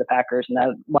 2-touchdown lead to the Packers in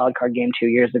that wild card game 2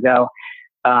 years ago.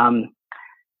 I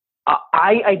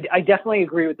definitely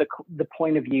agree with the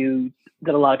point of view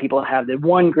that a lot of people have that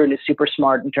one, Gruden is super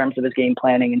smart in terms of his game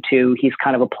planning, and two, he's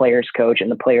kind of a player's coach and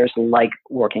the players like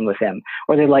working with him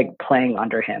or they like playing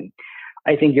under him.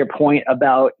 I think your point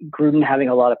about Gruden having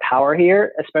a lot of power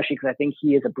here, especially because I think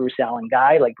he is a Bruce Allen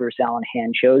guy, like Bruce Allen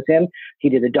hand chose him. He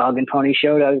did a dog and pony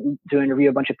show to interview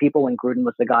a bunch of people when Gruden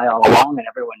was the guy all along and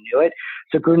everyone knew it.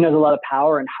 So Gruden has a lot of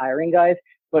power in hiring guys,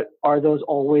 but are those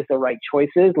always the right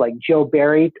choices? Like Joe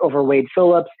Barry over Wade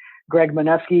Phillips, Greg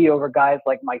Mineski over guys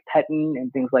like Mike Pettin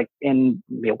and things like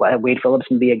Wade Phillips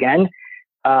and B again.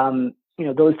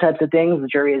 Those types of things, the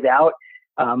jury is out.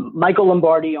 Michael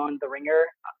Lombardi on The Ringer,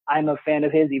 I'm a fan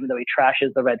of his, even though he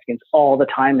trashes the Redskins all the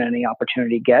time and any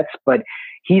opportunity gets. But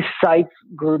he cites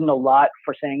Gruden a lot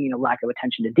for saying, lack of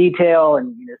attention to detail,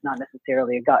 and is not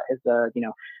necessarily a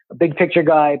big picture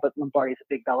guy. But Lombardi's a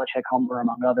big Belichick homer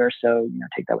among others, so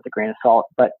take that with a grain of salt.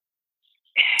 But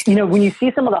when you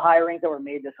see some of the hirings that were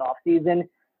made this offseason,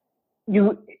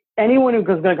 anyone who's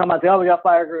going to come out and say, "Oh, we got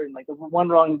fired Gruden," like the one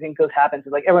wrong thing happens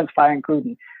is like everyone's firing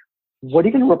Gruden. What are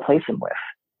you going to replace him with?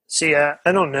 See, I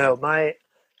don't know.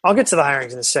 I'll get to the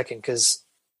hirings in a second because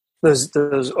those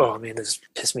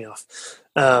piss me off.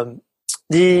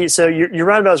 So you're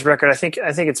right about his record. I think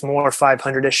it's more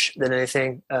 500-ish than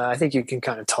anything. I think you can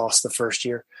kind of toss the first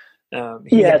year.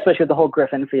 Especially with the whole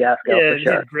Griffin fiasco. Yeah, for sure. He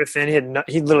had Griffin.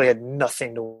 He literally had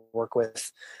nothing to work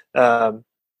with. I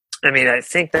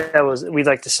think that was we'd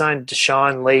like to sign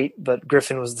Deshaun late, but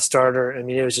Griffin was the starter. I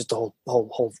mean, it was just the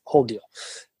whole deal.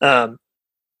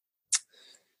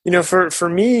 For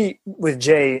me with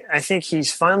Jay, I think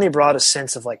he's finally brought a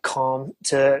sense of like calm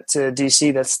to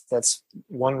DC. That's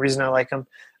one reason I like him.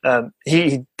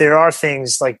 There are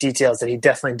things like details that he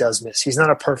definitely does miss. He's not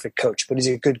a perfect coach, but he's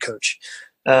a good coach.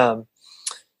 I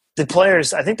think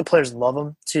the players love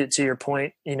him. To your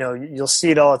point, you'll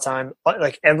see it all the time.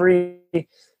 Like every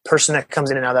person that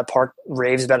comes in and out of that park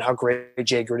raves about how great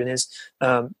Jay Gruden is.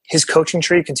 His coaching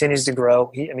tree continues to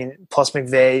grow. Plus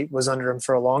McVay was under him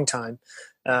for a long time.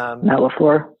 Matt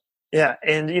LaFleur. Yeah,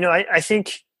 and I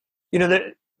think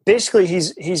that basically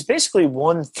he's basically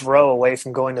one throw away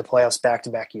from going to playoffs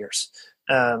back-to-back years.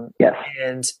 Yes,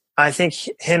 and I think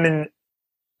him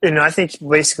and I think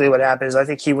basically what happened is I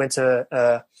think he went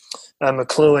to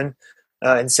McLuhan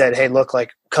and said, "Hey, look,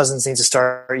 like Cousins needs to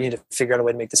start. You need to figure out a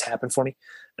way to make this happen for me."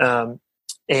 And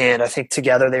I think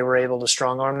together they were able to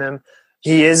strong arm them.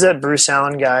 He is a Bruce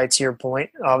Allen guy, to your point.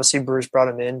 Obviously, Bruce brought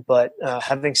him in. But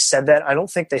having said that, I don't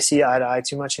think they see eye to eye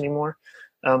too much anymore.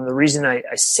 The reason I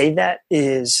say that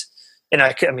is,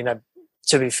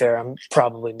 to be fair, I'm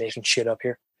probably making shit up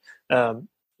here.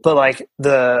 But like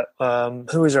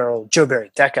who was our old Joe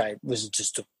Barry? That guy was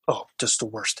just the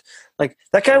worst. Like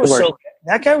that guy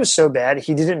was so bad.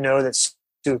 He didn't know that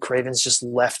Stuart Cravens just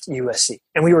left USC,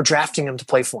 and we were drafting him to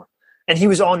play for him, and he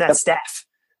was on that staff.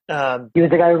 He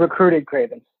was the guy who recruited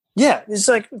Craven. Yeah, it's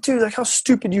like, dude, like how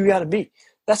stupid you got to be.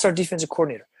 That's our defensive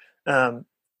coordinator.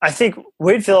 I think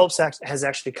Wade Phillips has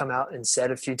actually come out and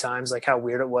said a few times like how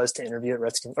weird it was to interview at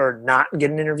Redskin or not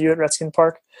get an interview at Redskin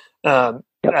Park. I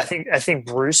think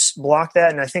Bruce blocked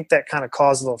that, and I think that kind of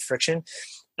caused a little friction.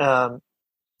 But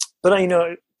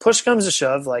push comes to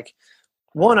shove. Like,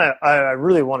 one, I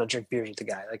really want to drink beers with the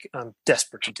guy. Like, I'm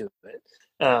desperate to do it.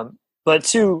 But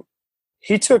two,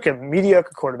 he took a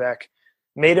mediocre quarterback,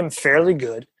 made him fairly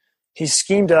good. He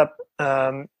schemed up.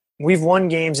 We've won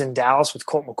games in Dallas with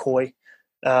Colt McCoy.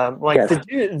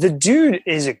 The dude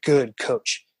is a good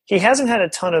coach. He hasn't had a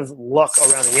ton of luck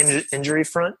around the injury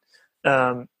front.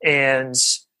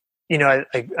 That's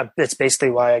basically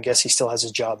why I guess he still has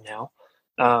his job now.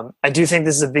 I do think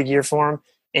this is a big year for him.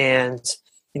 And,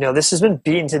 this has been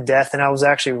beaten to death. And I was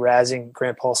actually razzing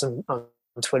Grant Paulson on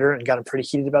Twitter and got him pretty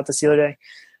heated about this the other day.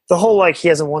 The whole, he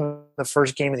hasn't won the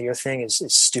first game of the year thing is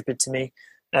stupid to me.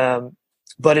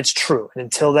 But it's true. And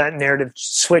until that narrative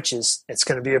switches, it's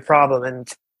going to be a problem. And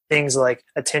things like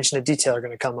attention to detail are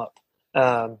going to come up.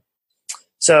 Obviously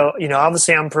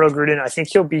I'm pro Gruden. I think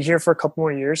he'll be here for a couple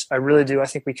more years. I really do. I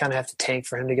think we kind of have to tank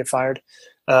for him to get fired.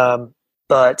 And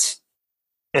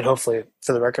hopefully,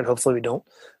 for the record, hopefully we don't.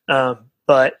 I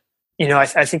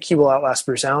think he will outlast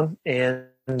Bruce Allen. And,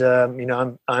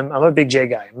 I'm a big J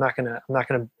guy. I'm not going to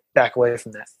back away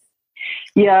from that.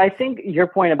 Yeah, I think your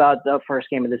point about the first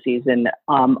game of the season,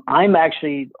 I'm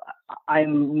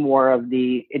more of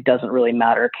the it doesn't really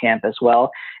matter camp as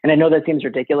well. And I know that seems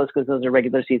ridiculous because those are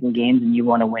regular season games and you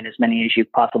want to win as many as you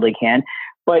possibly can.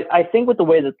 But I think with the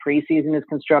way the preseason is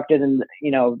constructed and,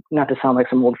 not to sound like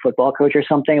some old football coach or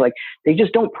something, they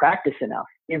just don't practice enough.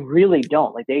 They really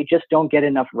don't. They just don't get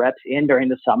enough reps in during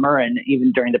the summer and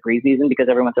even during the preseason because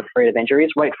everyone's afraid of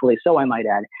injuries, rightfully so, I might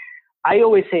add. I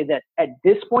always say that at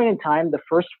this point in time, the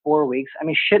first 4 weeks,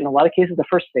 in a lot of cases, the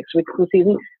first 6 weeks of the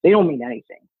season, they don't mean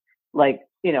anything. 6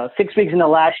 weeks into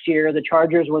last year, the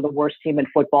Chargers were the worst team in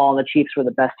football and the Chiefs were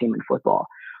the best team in football.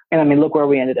 And look where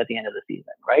we ended at the end of the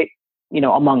season, right?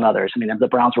 Among others. The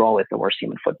Browns were always the worst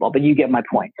team in football, but you get my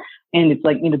point. And it's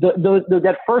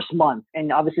that first month,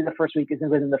 and obviously the first week isn't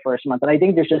within the first month. And I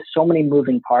think there's just so many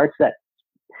moving parts that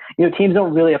teams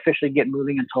don't really officially get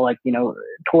moving until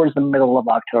towards the middle of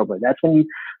October. That's when you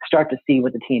start to see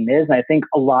what the team is. And I think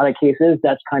a lot of cases,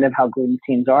 that's kind of how Gruden's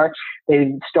teams are.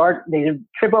 They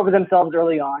trip over themselves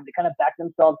early on. They kind of back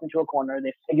themselves into a corner.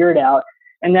 They figure it out.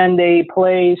 And then they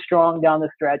play strong down the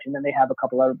stretch. And then they have a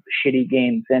couple of shitty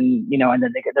games and then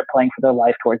they're playing for their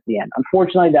life towards the end.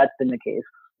 Unfortunately, that's been the case.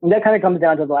 And that kind of comes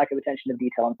down to the lack of attention to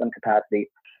detail in some capacity.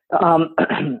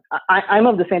 I'm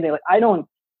of the same thing.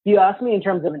 You ask me in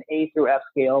terms of an A through F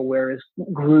scale, where is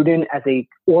Gruden as a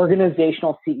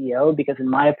organizational CEO? Because in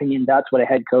my opinion, that's what a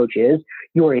head coach is.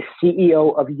 You're a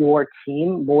CEO of your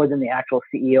team more than the actual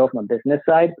CEO from a business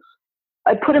side.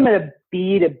 I put him at a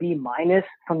B to B minus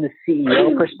from the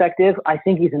CEO perspective. I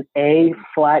think he's an A,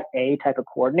 flat A type of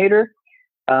coordinator.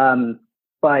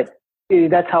 But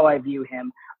That's how I view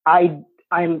him.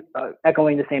 I'm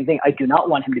echoing the same thing. I do not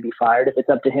want him to be fired. If it's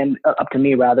up to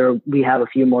me rather, we have a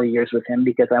few more years with him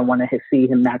because I want to see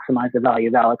him maximize the value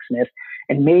of Alex Smith.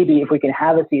 And maybe if we can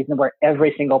have a season where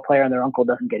every single player and their uncle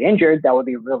doesn't get injured, that would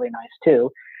be really nice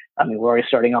too. I mean, we're already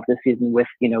starting off this season with,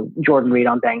 Jordan Reed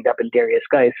on banged up and Darius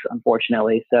Geis,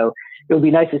 unfortunately. So it would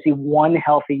be nice to see one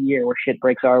healthy year where shit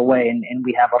breaks our way and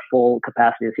we have our full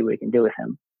capacity to see what we can do with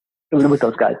him, with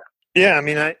those guys. Yeah, I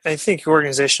mean, I think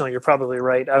organizational, you're probably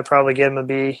right. I would probably give him a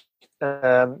B,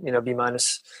 B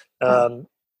minus.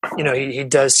 He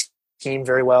does scheme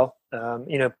very well.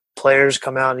 Players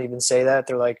come out and even say that.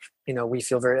 They're like, we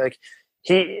feel very like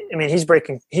he's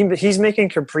making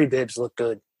Capri Bibbs look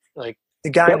good. Like the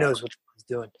guy knows what he's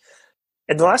doing.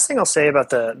 And the last thing I'll say about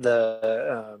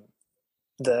the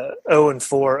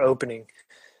 0-4 opening,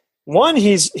 one,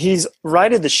 he's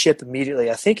righted the ship immediately.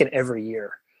 I think in every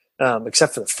year.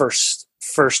 Except for the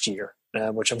first year,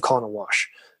 which I'm calling a wash.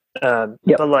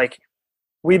 But like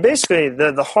we basically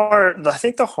the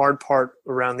hard part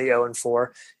around the 0-4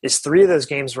 is 3 of those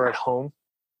games were at home.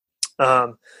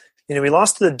 We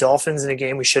lost to the Dolphins in a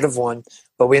game we should have won,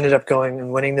 but we ended up going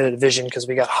and winning the division because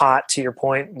we got hot, to your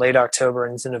point, late October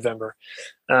into November.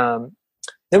 Then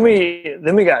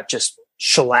we got just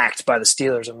shellacked by the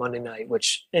Steelers on Monday night,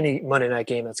 which any Monday night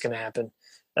game that's going to happen.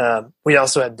 We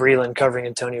also had Breeland covering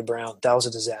Antonio Brown. That was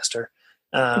a disaster.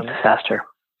 Disaster.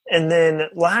 And then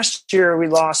last year we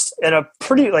lost at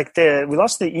we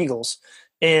lost to the Eagles,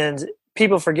 and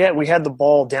people forget we had the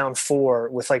ball down 4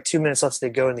 with like 2 minutes left to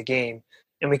go in the game,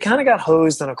 and we kind of got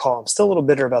hosed on a call. I'm still a little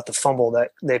bitter about the fumble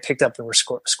that they picked up and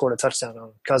scored a touchdown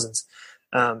on Cousins.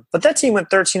 But that team went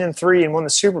 13-3 and won the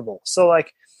Super Bowl. So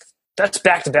like that's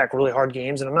back-to-back really hard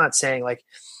games, and I'm not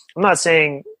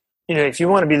saying if you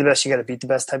want to be the best, you got to beat the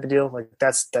best type of deal. Like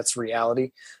that's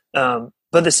reality. But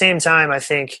at the same time, I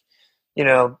think,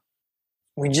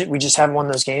 we just haven't won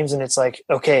those games, and it's like,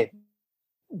 okay,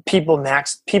 people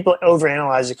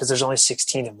overanalyze it because there's only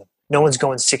 16 of them. No one's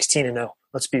going 16-0.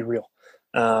 Let's be real.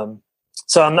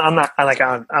 So I'm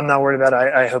not worried about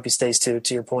it. I hope he stays to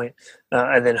your point.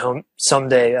 And then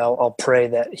someday I'll pray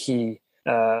that he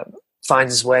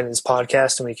finds his way in this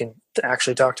podcast and we can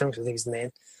actually talk to him because I think he's the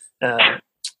man.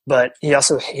 But he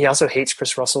also hates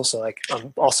Chris Russell, so like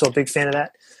I'm also a big fan of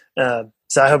that.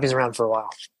 So I hope he's around for a while.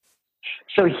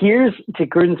 So here's to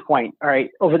Gruden's point. All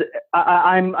right,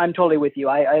 I'm totally with you.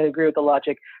 I agree with the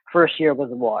logic. First year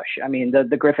was a wash. I mean,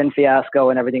 the Griffin fiasco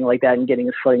and everything like that, and getting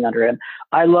his footing under him.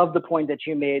 I love the point that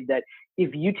you made that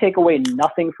if you take away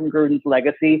nothing from Gruden's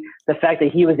legacy, the fact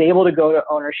that he was able to go to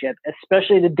ownership,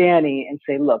 especially to Danny, and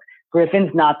say, look,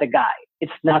 Griffin's not the guy.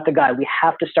 It's not the guy. We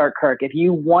have to start Kirk. If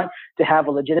you want to have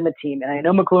a legitimate team, and I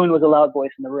know McLuhan was a loud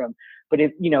voice in the room, but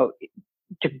if,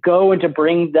 to go and to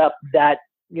bring up that,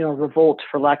 revolt,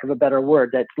 for lack of a better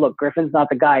word, that, look, Griffin's not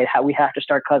the guy. We have to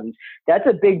start Cousins. That's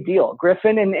a big deal.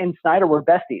 Griffin and Snyder were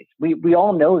besties. We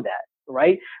all know that,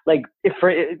 right? Like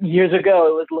years ago,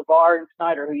 it was LeVar and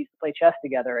Snyder who used to play chess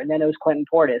together, and then it was Clinton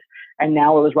Portis, and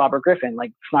now it was Robert Griffin.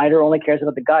 Like Snyder only cares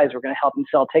about the guys who are going to help him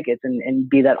sell tickets and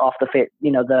be that off the face,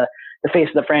 the face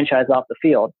of the franchise off the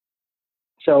field.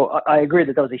 So I agree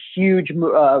that was a huge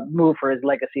move for his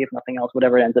legacy, if nothing else,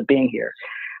 whatever it ends up being here.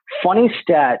 Funny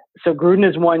stat. So Gruden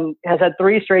has had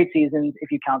 3 straight seasons,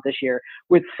 if you count this year,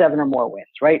 with 7 or more wins,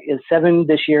 right? Is 7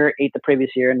 this year, 8 the previous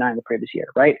year, 9 the previous year,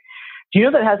 right? Do you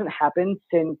know that hasn't happened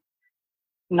since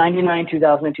 99,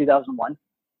 2000, and 2001?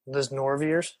 Those Norv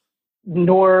years?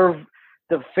 The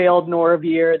failed Norv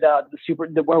year,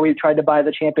 where we tried to buy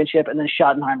the championship, and then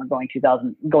Schottenheimer going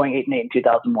 8-8 in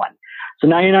 2001. So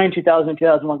 99, 2000, and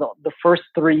 2001, the first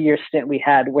 3-year stint we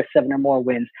had with 7 or more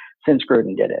wins since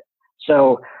Gruden did it.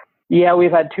 So, yeah,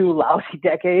 we've had 2 lousy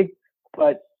decades,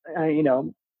 but,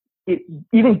 even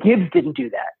Gibbs didn't do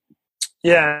that.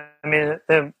 Yeah, I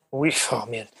mean, we've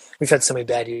had so many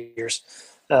bad years.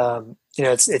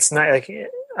 It's not like,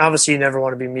 obviously you never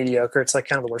want to be mediocre. It's like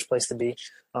kind of the worst place to be,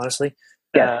 honestly.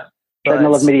 Yeah, I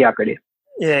love mediocrity.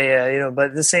 Yeah,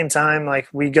 but at the same time, like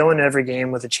we go into every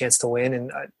game with a chance to win,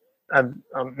 and I'm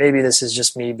maybe this is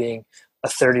just me being a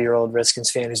 30-year-old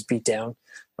Redskins fan who's beat down.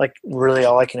 Like really,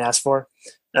 all I can ask for.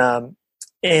 And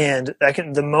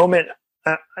the moment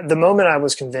I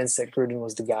was convinced that Gruden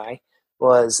was the guy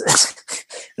was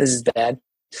this is bad,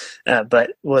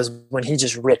 but was when he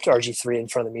just ripped RG3 in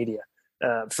front of the media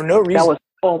for no reason. That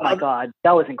was God,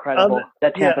 that was incredible.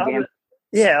 That Tampa game.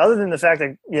 Yeah, other than the fact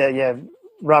that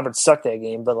Robert sucked that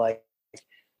game, but like,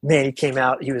 man, he came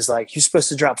out. He was like, you're supposed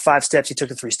to drop 5 steps. He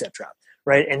took a 3-step drop,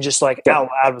 right? And just like out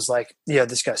loud was like, yeah,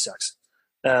 this guy sucks.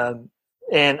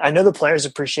 And I know the players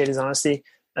appreciate his honesty.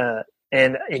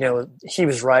 And, he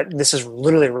was right. This is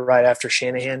literally right after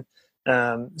Shanahan.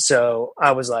 So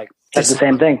I was like, that's the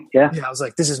same thing. Yeah. Yeah. I was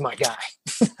like, this is my guy.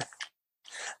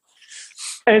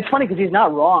 And it's funny because he's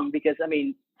not wrong because, I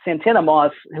mean, Santana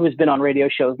Moss, who has been on radio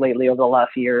shows lately over the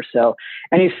last year or so,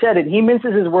 and he said it, he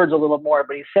minces his words a little more,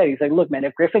 but he's like, look, man,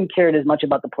 if Griffin cared as much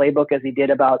about the playbook as he did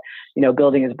about,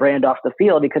 building his brand off the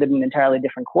field, he could have been an entirely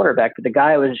different quarterback. But the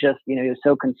guy was just, he was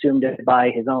so consumed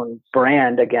by his own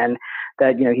brand again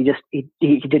that,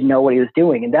 he didn't know what he was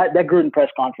doing. And that Gruden press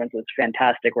conference was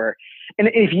fantastic and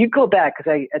if you go back,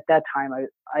 because at that time,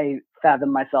 I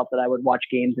fathomed myself that I would watch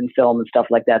games and film and stuff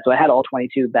like that. So I had all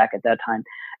 22 back at that time.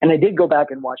 And I did go back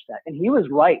and watch that. And he was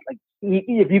right. Like,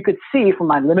 if you could see from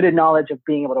my limited knowledge of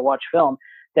being able to watch film,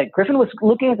 that Griffin was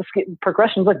looking at the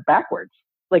progressions like backwards.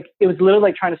 Like, it was literally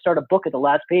like trying to start a book at the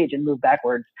last page and move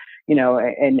backwards,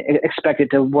 and expect it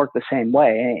to work the same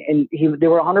way. And they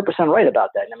were 100% right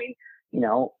about that. And I mean,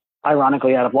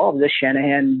 ironically, out of all of this,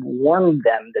 Shanahan warned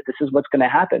them that this is what's going to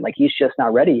happen. Like, he's just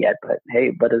not ready yet. But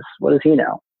hey, what does he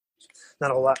know? Not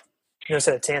a lot. You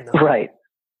said a 10 though. Right.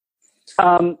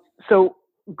 So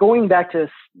going back to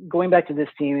this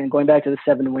team and going back to the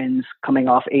 7 wins, coming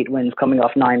off 8 wins, coming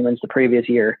off 9 wins the previous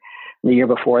year, the year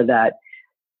before that,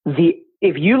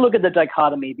 if you look at the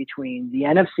dichotomy between the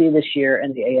NFC this year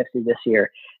and the AFC this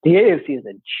year, the AFC is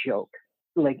a joke.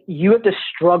 Like, you have to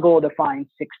struggle to find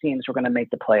 6 teams who are going to make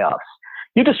the playoffs.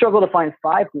 You have to struggle to find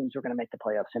 5 teams who are going to make the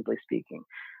playoffs, simply speaking.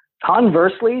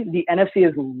 Conversely, the NFC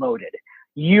is loaded.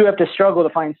 You have to struggle to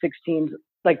find 6 teams,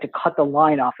 like, to cut the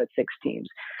line off at 6 teams.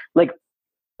 Like,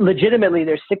 legitimately,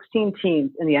 there's 16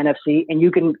 teams in the NFC, and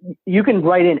you can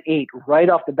write in 8 right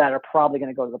off the bat are probably going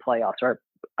to go to the playoffs. Or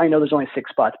I know there's only 6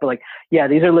 spots, but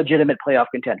these are legitimate playoff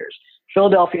contenders.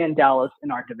 Philadelphia and Dallas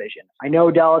in our division. I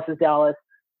know Dallas is Dallas,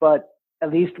 but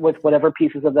at least with whatever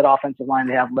pieces of that offensive line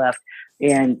they have left,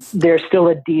 and they're still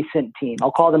a decent team.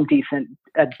 I'll call them decent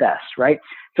at best, right?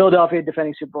 Philadelphia,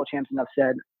 defending Super Bowl champs, enough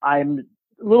said. I'm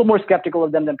a little more skeptical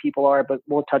of them than people are, but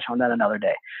we'll touch on that another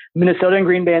day. Minnesota and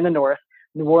Green Bay in the north,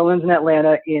 New Orleans and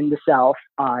Atlanta in the south.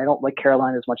 I don't like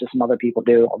Carolina as much as some other people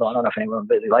do, although I don't know if anyone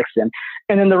really likes them.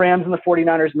 And then the Rams and the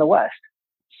 49ers in the west.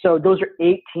 So those are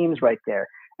 8 teams right there.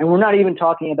 And we're not even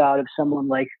talking about if someone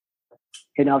like,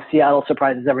 if Seattle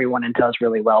surprises everyone and does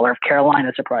really well, or if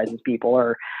Carolina surprises people,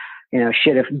 or,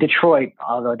 if Detroit,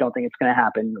 although I don't think it's going to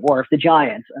happen, or if the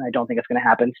Giants, and I don't think it's going to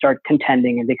happen, start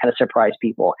contending and they kind of surprise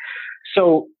people.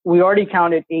 So we already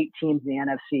counted 8 teams in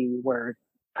the NFC where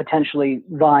potentially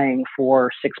vying for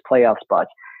 6 playoff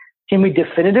spots. Can we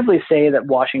definitively say that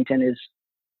Washington is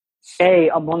A,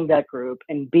 among that group,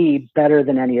 and B, better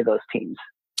than any of those teams?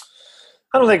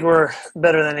 I don't think we're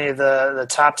better than any of the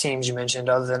top teams you mentioned,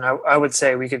 other than I would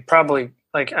say we could probably,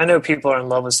 I know people are in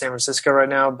love with San Francisco right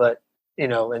now, but,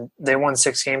 and they won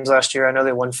 6 games last year. I know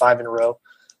they won 5 in a row.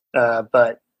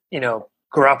 But,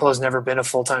 Garoppolo's never been a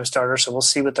full-time starter, so we'll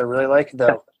see what they're really like,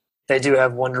 though. They do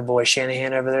have Wonder Boy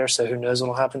Shanahan over there, so who knows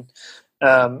what'll happen.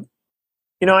 To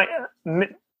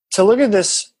look at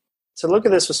this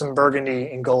with some burgundy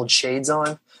and gold shades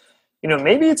on,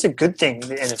 maybe it's a good thing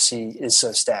the NFC is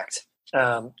so stacked.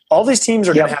 All these teams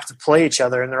are going to have to play each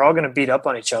other, and they're all going to beat up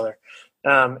on each other.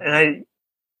 And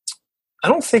I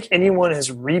don't think anyone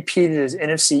has repeated as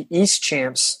NFC East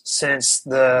champs since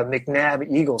the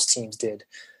McNabb Eagles teams did.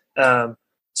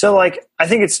 So I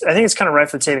think it's kind of right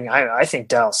for the taping. I think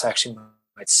Dallas actually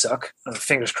might suck.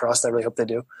 Fingers crossed. I really hope they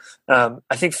do.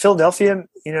 I think Philadelphia,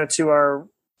 to our,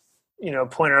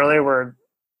 point earlier where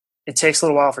it takes a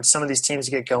little while for some of these teams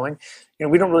to get going.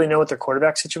 We don't really know what their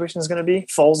quarterback situation is going to be.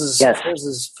 Foles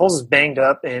is banged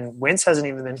up, and Wentz hasn't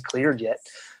even been cleared yet.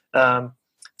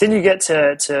 Then you get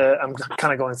to I'm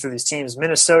kind of going through these teams.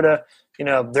 Minnesota,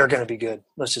 they're going to be good.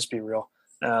 Let's just be real.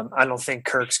 I don't think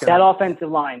Kirk's going to –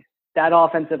 That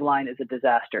offensive line is a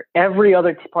disaster. Every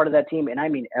other part of that team, and I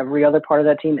mean every other part of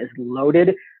that team, is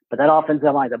loaded, but that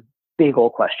offensive line is a big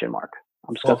old question mark.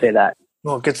 I'm just going to say that.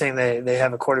 Well, good thing they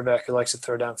have a quarterback who likes to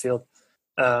throw downfield.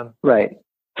 Right.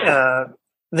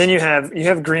 Then you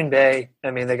have Green Bay.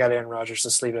 I mean, they got Aaron Rodgers.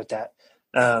 Let's leave it at that.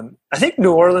 I think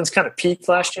New Orleans kind of peaked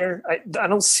last year. I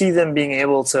don't see them being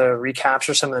able to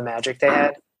recapture some of the magic they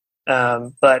had.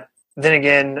 But then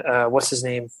again, what's his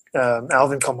name?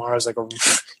 Alvin Kamara is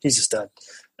he's a stud.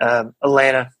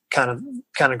 Atlanta, kind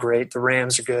of great. The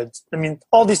Rams are good. I mean,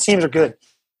 all these teams are good.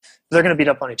 They're going to beat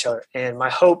up on each other. And my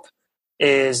hope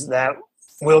is that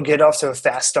we'll get off to a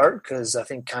fast start, because I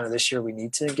think kind of this year we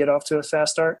need to get off to a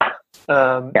fast start.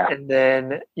 And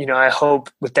then, I hope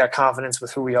with that confidence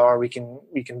with who we are, we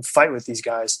can fight with these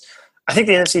guys. I think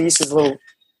the NFC East is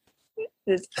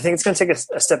I think it's going to take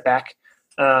a step back.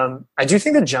 I do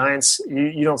think the Giants,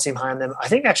 you don't seem high on them. I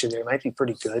think actually they might be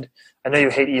pretty good. I know you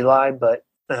hate Eli, but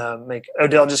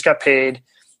Odell just got paid.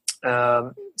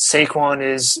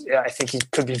 Saquon I think he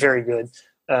could be very good.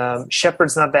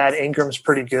 Shepard's not bad. Ingram's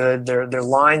pretty good. Their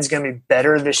line's going to be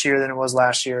better this year than it was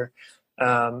last year.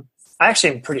 I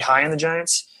actually am pretty high on the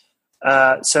Giants.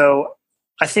 So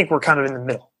I think we're kind of in the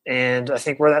middle. And I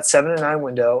think we're that 7-9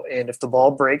 window. And if the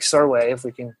ball breaks our way, if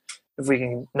we can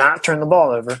not turn the ball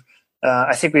over,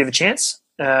 I think we have a chance.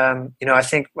 I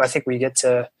think we get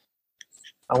to.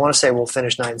 I want to say we'll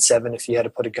finish 9-7 if you had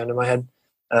to put a gun to my head.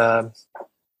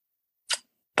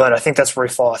 But I think that's where we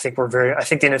fall. I think the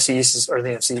NFC East or the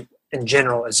NFC in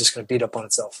general is just going to beat up on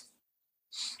itself.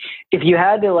 If you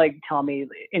had to tell me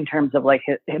in terms of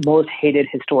most hated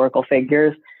historical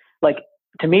figures,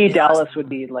 to me, Dallas would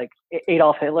be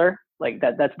Adolf Hitler,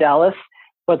 that's Dallas.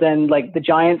 But then the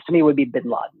Giants to me would be Bin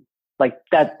Laden.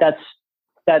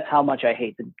 That's how much I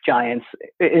hate the Giants.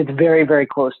 It's very, very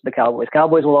close to the Cowboys.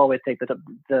 Cowboys will always take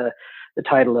the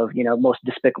title of most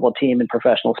despicable team in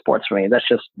professional sports for me. That's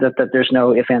just that there's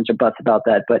no ifs, ands, or buts about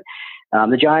that. But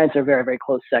the Giants are very, very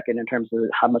close second in terms of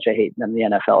how much I hate them in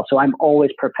the NFL. So I'm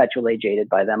always perpetually jaded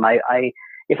by them.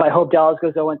 If I hope Dallas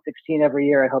goes 0-16 every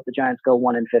year, I hope the Giants go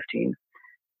 1-15.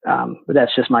 But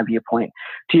that's just my viewpoint.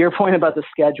 To your point about the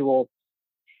schedule,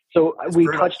 so we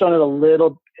touched on it a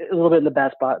little bit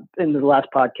in the last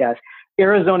podcast.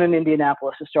 Arizona and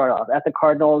Indianapolis to start off at the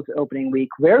Cardinals opening week.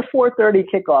 Rare 4:30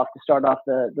 kickoff to start off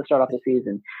the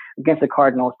season against the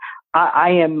Cardinals.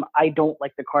 I don't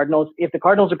like the Cardinals. If the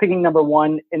Cardinals are picking number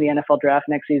 1 in the NFL draft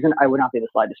next season, I would not be the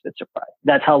slightest bit surprised.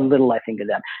 That's how little I think of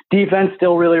them. Defense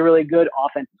still really, really good.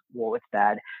 Offense, it's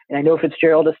bad. And I know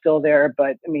Fitzgerald is still there,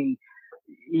 but I mean,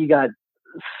 you got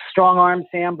strong arm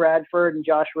Sam Bradford and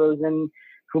Josh Rosen,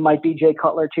 who might be Jay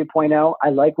Cutler 2.0. I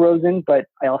like Rosen, but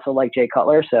I also like Jay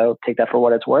Cutler, so take that for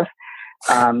what it's worth.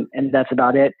 And that's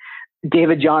about it.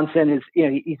 David Johnson is,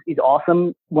 he's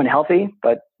awesome when healthy,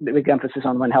 but big emphasis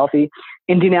on when healthy.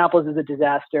 Indianapolis is a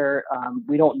disaster.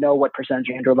 We don't know what percentage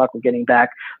of Andrew Luck we're getting back.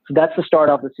 So that's the start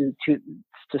off the season.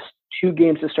 Two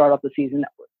games to start off the season.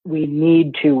 We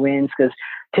need 2 wins because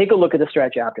take a look at the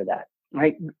stretch after that,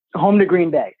 right? Home to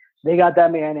Green Bay. They got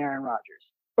that man, Aaron Rodgers.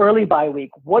 Early bye week.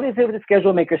 What is it with the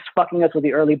schedule makers fucking us with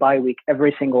the early bye week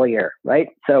every single year, right?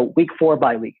 So week 4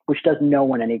 bye week, which does no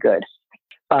one any good.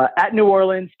 At New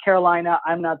Orleans, Carolina,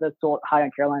 I'm not that so high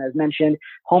on Carolina as mentioned.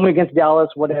 Home against Dallas,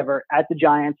 whatever. At the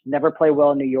Giants, never play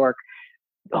well in New York.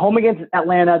 Home against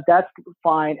Atlanta, that's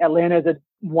fine. Atlanta is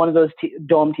one of those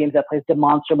dome teams that plays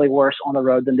demonstrably worse on the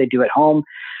road than they do at home.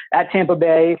 At Tampa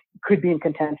Bay, could be in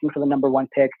contention for the number 1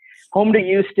 pick. Home to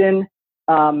Houston.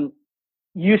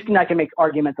 Houston, I can make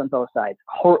arguments on both sides.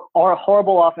 Our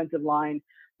horrible offensive line.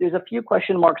 There's a few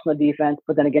question marks on the defense,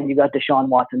 but then again, you got Deshaun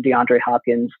Watson, DeAndre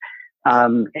Hopkins,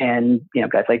 and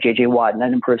guys like J.J. Watt, and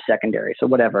an improved secondary, so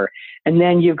whatever. And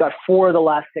then you've got 4 of the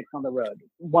last 6 on the road.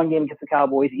 1 game against the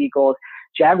Cowboys, Eagles,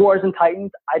 Jaguars, and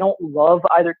Titans. I don't love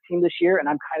either team this year, and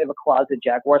I'm kind of a closet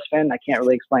Jaguars fan. I can't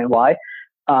really explain why.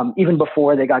 Even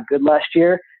before they got good last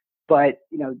year. But,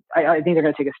 I think they're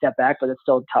going to take a step back, but it's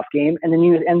still a tough game. And then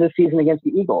you end the season against the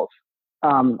Eagles.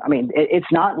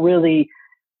 It's not really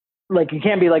you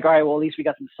can't be all right, well, at least we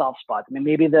got some soft spots. I mean,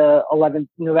 maybe the 11th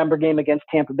November game against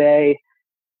Tampa Bay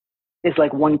is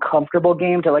one comfortable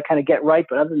game to kind of get right.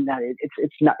 But other than that,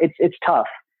 it's tough.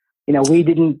 We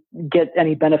didn't get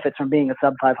any benefits from being a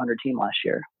sub 500 team last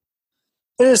year.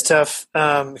 It is tough,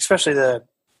 especially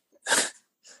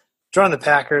drawing the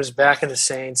Packers, back in the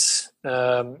Saints,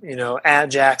 at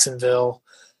Jacksonville.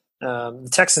 The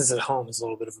Texans at home is a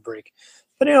little bit of a break.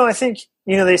 But, I think,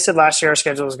 they said last year our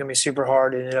schedule was going to be super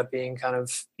hard. It ended up being kind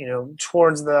of,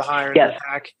 towards the higher end of the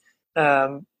pack.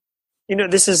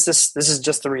 This is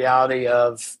just the reality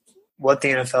of what the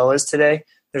NFL is today.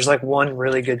 There's one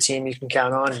really good team you can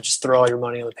count on and just throw all your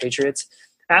money on the Patriots.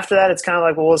 After that, it's kind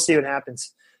of well, we'll see what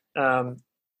happens. The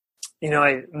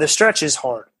stretch is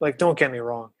hard. Don't get me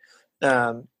wrong.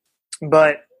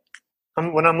 But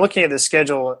when I'm looking at the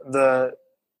schedule,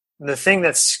 the thing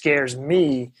that scares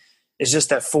me is just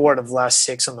that 4 out of the last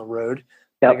 6 on the road.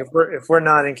 Yep. If we're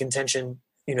not in contention,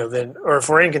 then, or if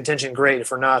we're in contention, great.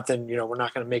 If we're not, then we're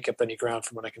not going to make up any ground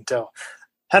from what I can tell.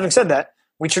 Having said that,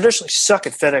 we traditionally suck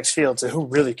at FedEx Field, so who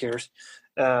really cares?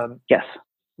 Yes.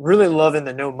 Really loving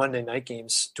the no Monday night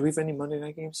games. Do we have any Monday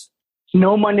night games?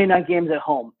 No Monday night games at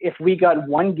home. If we got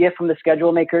one gift from the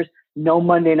schedule makers, no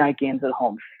Monday night games at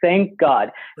home. Thank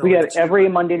God. No, we have every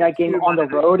Monday night game on the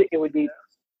road. It would be,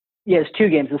 yes, 2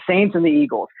 games, the Saints and the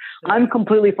Eagles. I'm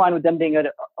completely fine with them being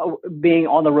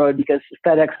on the road because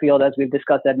FedEx Field, as we've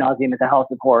discussed ad nauseum, is a house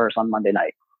of horrors on Monday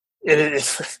night.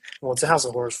 Well, it's a house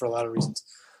of horrors for a lot of reasons.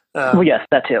 Well, yes,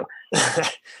 that too.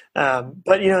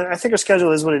 But, I think our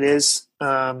schedule is what it is.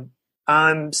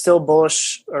 I'm still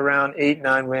bullish around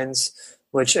 8-9 wins,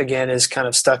 which, again, is kind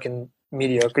of stuck in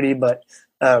mediocrity,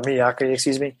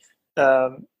 excuse me.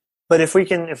 But if we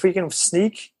can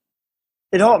sneak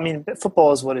it all,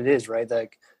 football is what it is, right?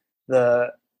 Like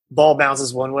the ball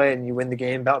bounces one way and you win the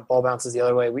game. Ball bounces the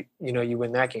other way. You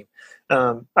win that game.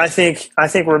 I think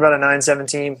we're about a 9-7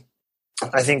 team.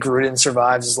 I think Gruden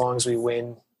survives as long as we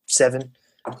win 7.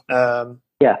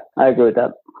 Yeah, I agree with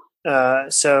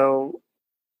that. So,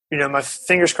 my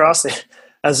fingers crossed.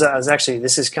 As actually,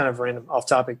 this is kind of random, off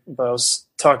topic, but I was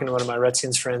talking to one of my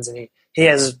Redskins friends, and he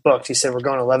has his booked. He said we're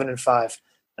going 11-5.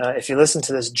 If you listen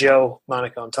to this, Joe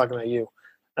Monaco, I'm talking about you.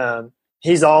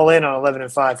 He's all in on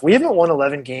 11-5. We haven't won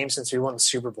 11 games since we won the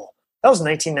Super Bowl. That was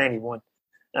 1991.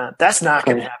 That's not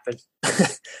going to happen.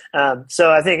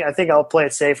 So I think I'll play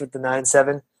it safe with the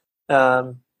 9-7,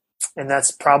 and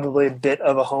that's probably a bit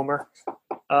of a homer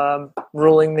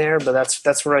ruling there. But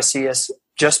that's where I see us.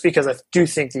 Just because I do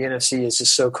think the NFC is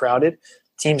just so crowded,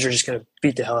 teams are just going to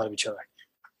beat the hell out of each other.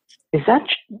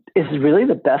 Is really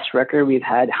the best record we've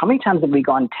had? How many times have we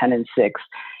gone 10-6?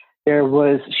 There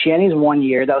was Shanny's one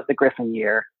year. That was the Griffin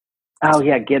year. Oh,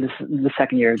 yeah, Gibbs, the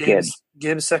second year of Gibbs.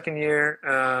 Gibbs, second year.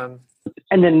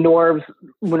 And then Norv's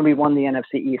when we won the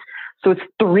NFC East. So it's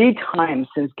 3 times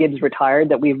since Gibbs retired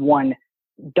that we've won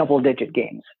double-digit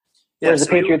games. Whereas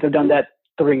the Patriots have done that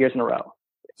 3 years in a row.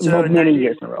 So many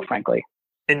years in a row, frankly.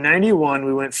 In 91,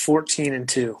 we went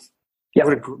 14-2.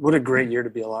 Yep. What a great year to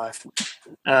be alive.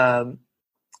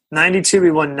 92,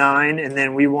 we won 9, and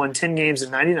then we won 10 games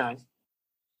in 99.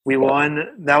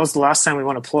 That was the last time we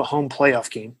won a home playoff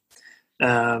game.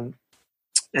 And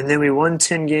then we won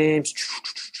 10 games,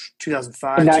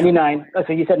 2005. 99.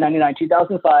 So you said 99,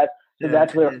 2005. So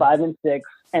that's we were 5-6,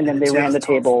 and then they ran the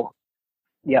table.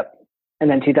 Yep. And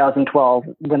then 2012,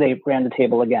 when they ran the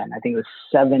table again, I think it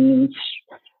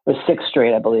was 6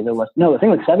 straight, I believe it was. No, I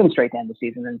think it was 7 straight to end the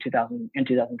season in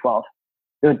 2012.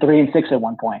 They were 3-6 at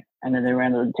one point, and then they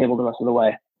ran the table the rest of the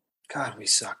way. God, we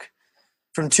suck.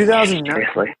 From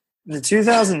 2009, the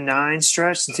 2009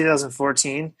 stretch to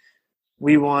 2014,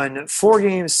 we won 4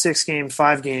 games, 6 games,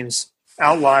 5 games,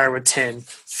 outlier with 10,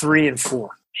 3-4.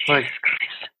 Like,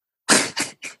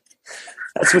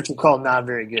 that's what you call not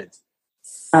very good.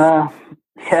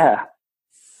 Yeah.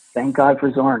 Thank God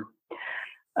for Zorn.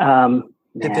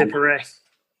 Hip hip hooray.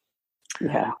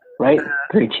 Yeah, right?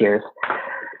 3 cheers.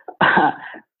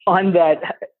 On that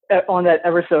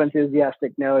ever so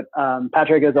enthusiastic note,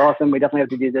 Patrick is awesome. We definitely have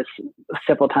to do this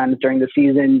several times during the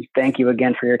season. Thank you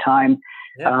again for your time.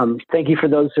 Yeah. Thank you for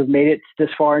those who've made it this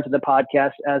far into the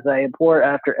podcast. As I implore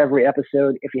after every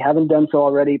episode, if you haven't done so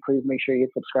already, please make sure you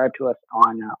subscribe to us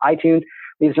on iTunes.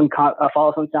 Leave some follow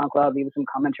us on SoundCloud. Leave some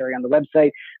commentary on the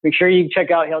website. Make sure you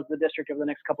check out Hail to the District over the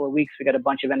next couple of weeks. We got a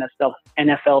bunch of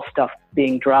NFL stuff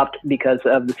being dropped because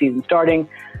of the season starting.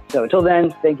 So until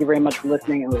then, thank you very much for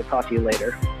listening, and we'll talk to you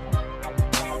later.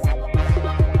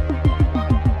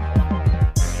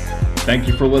 Thank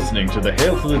you for listening to the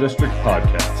Hail to the District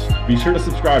podcast. Be sure to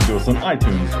subscribe to us on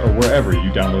iTunes or wherever you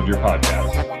download your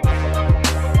podcasts.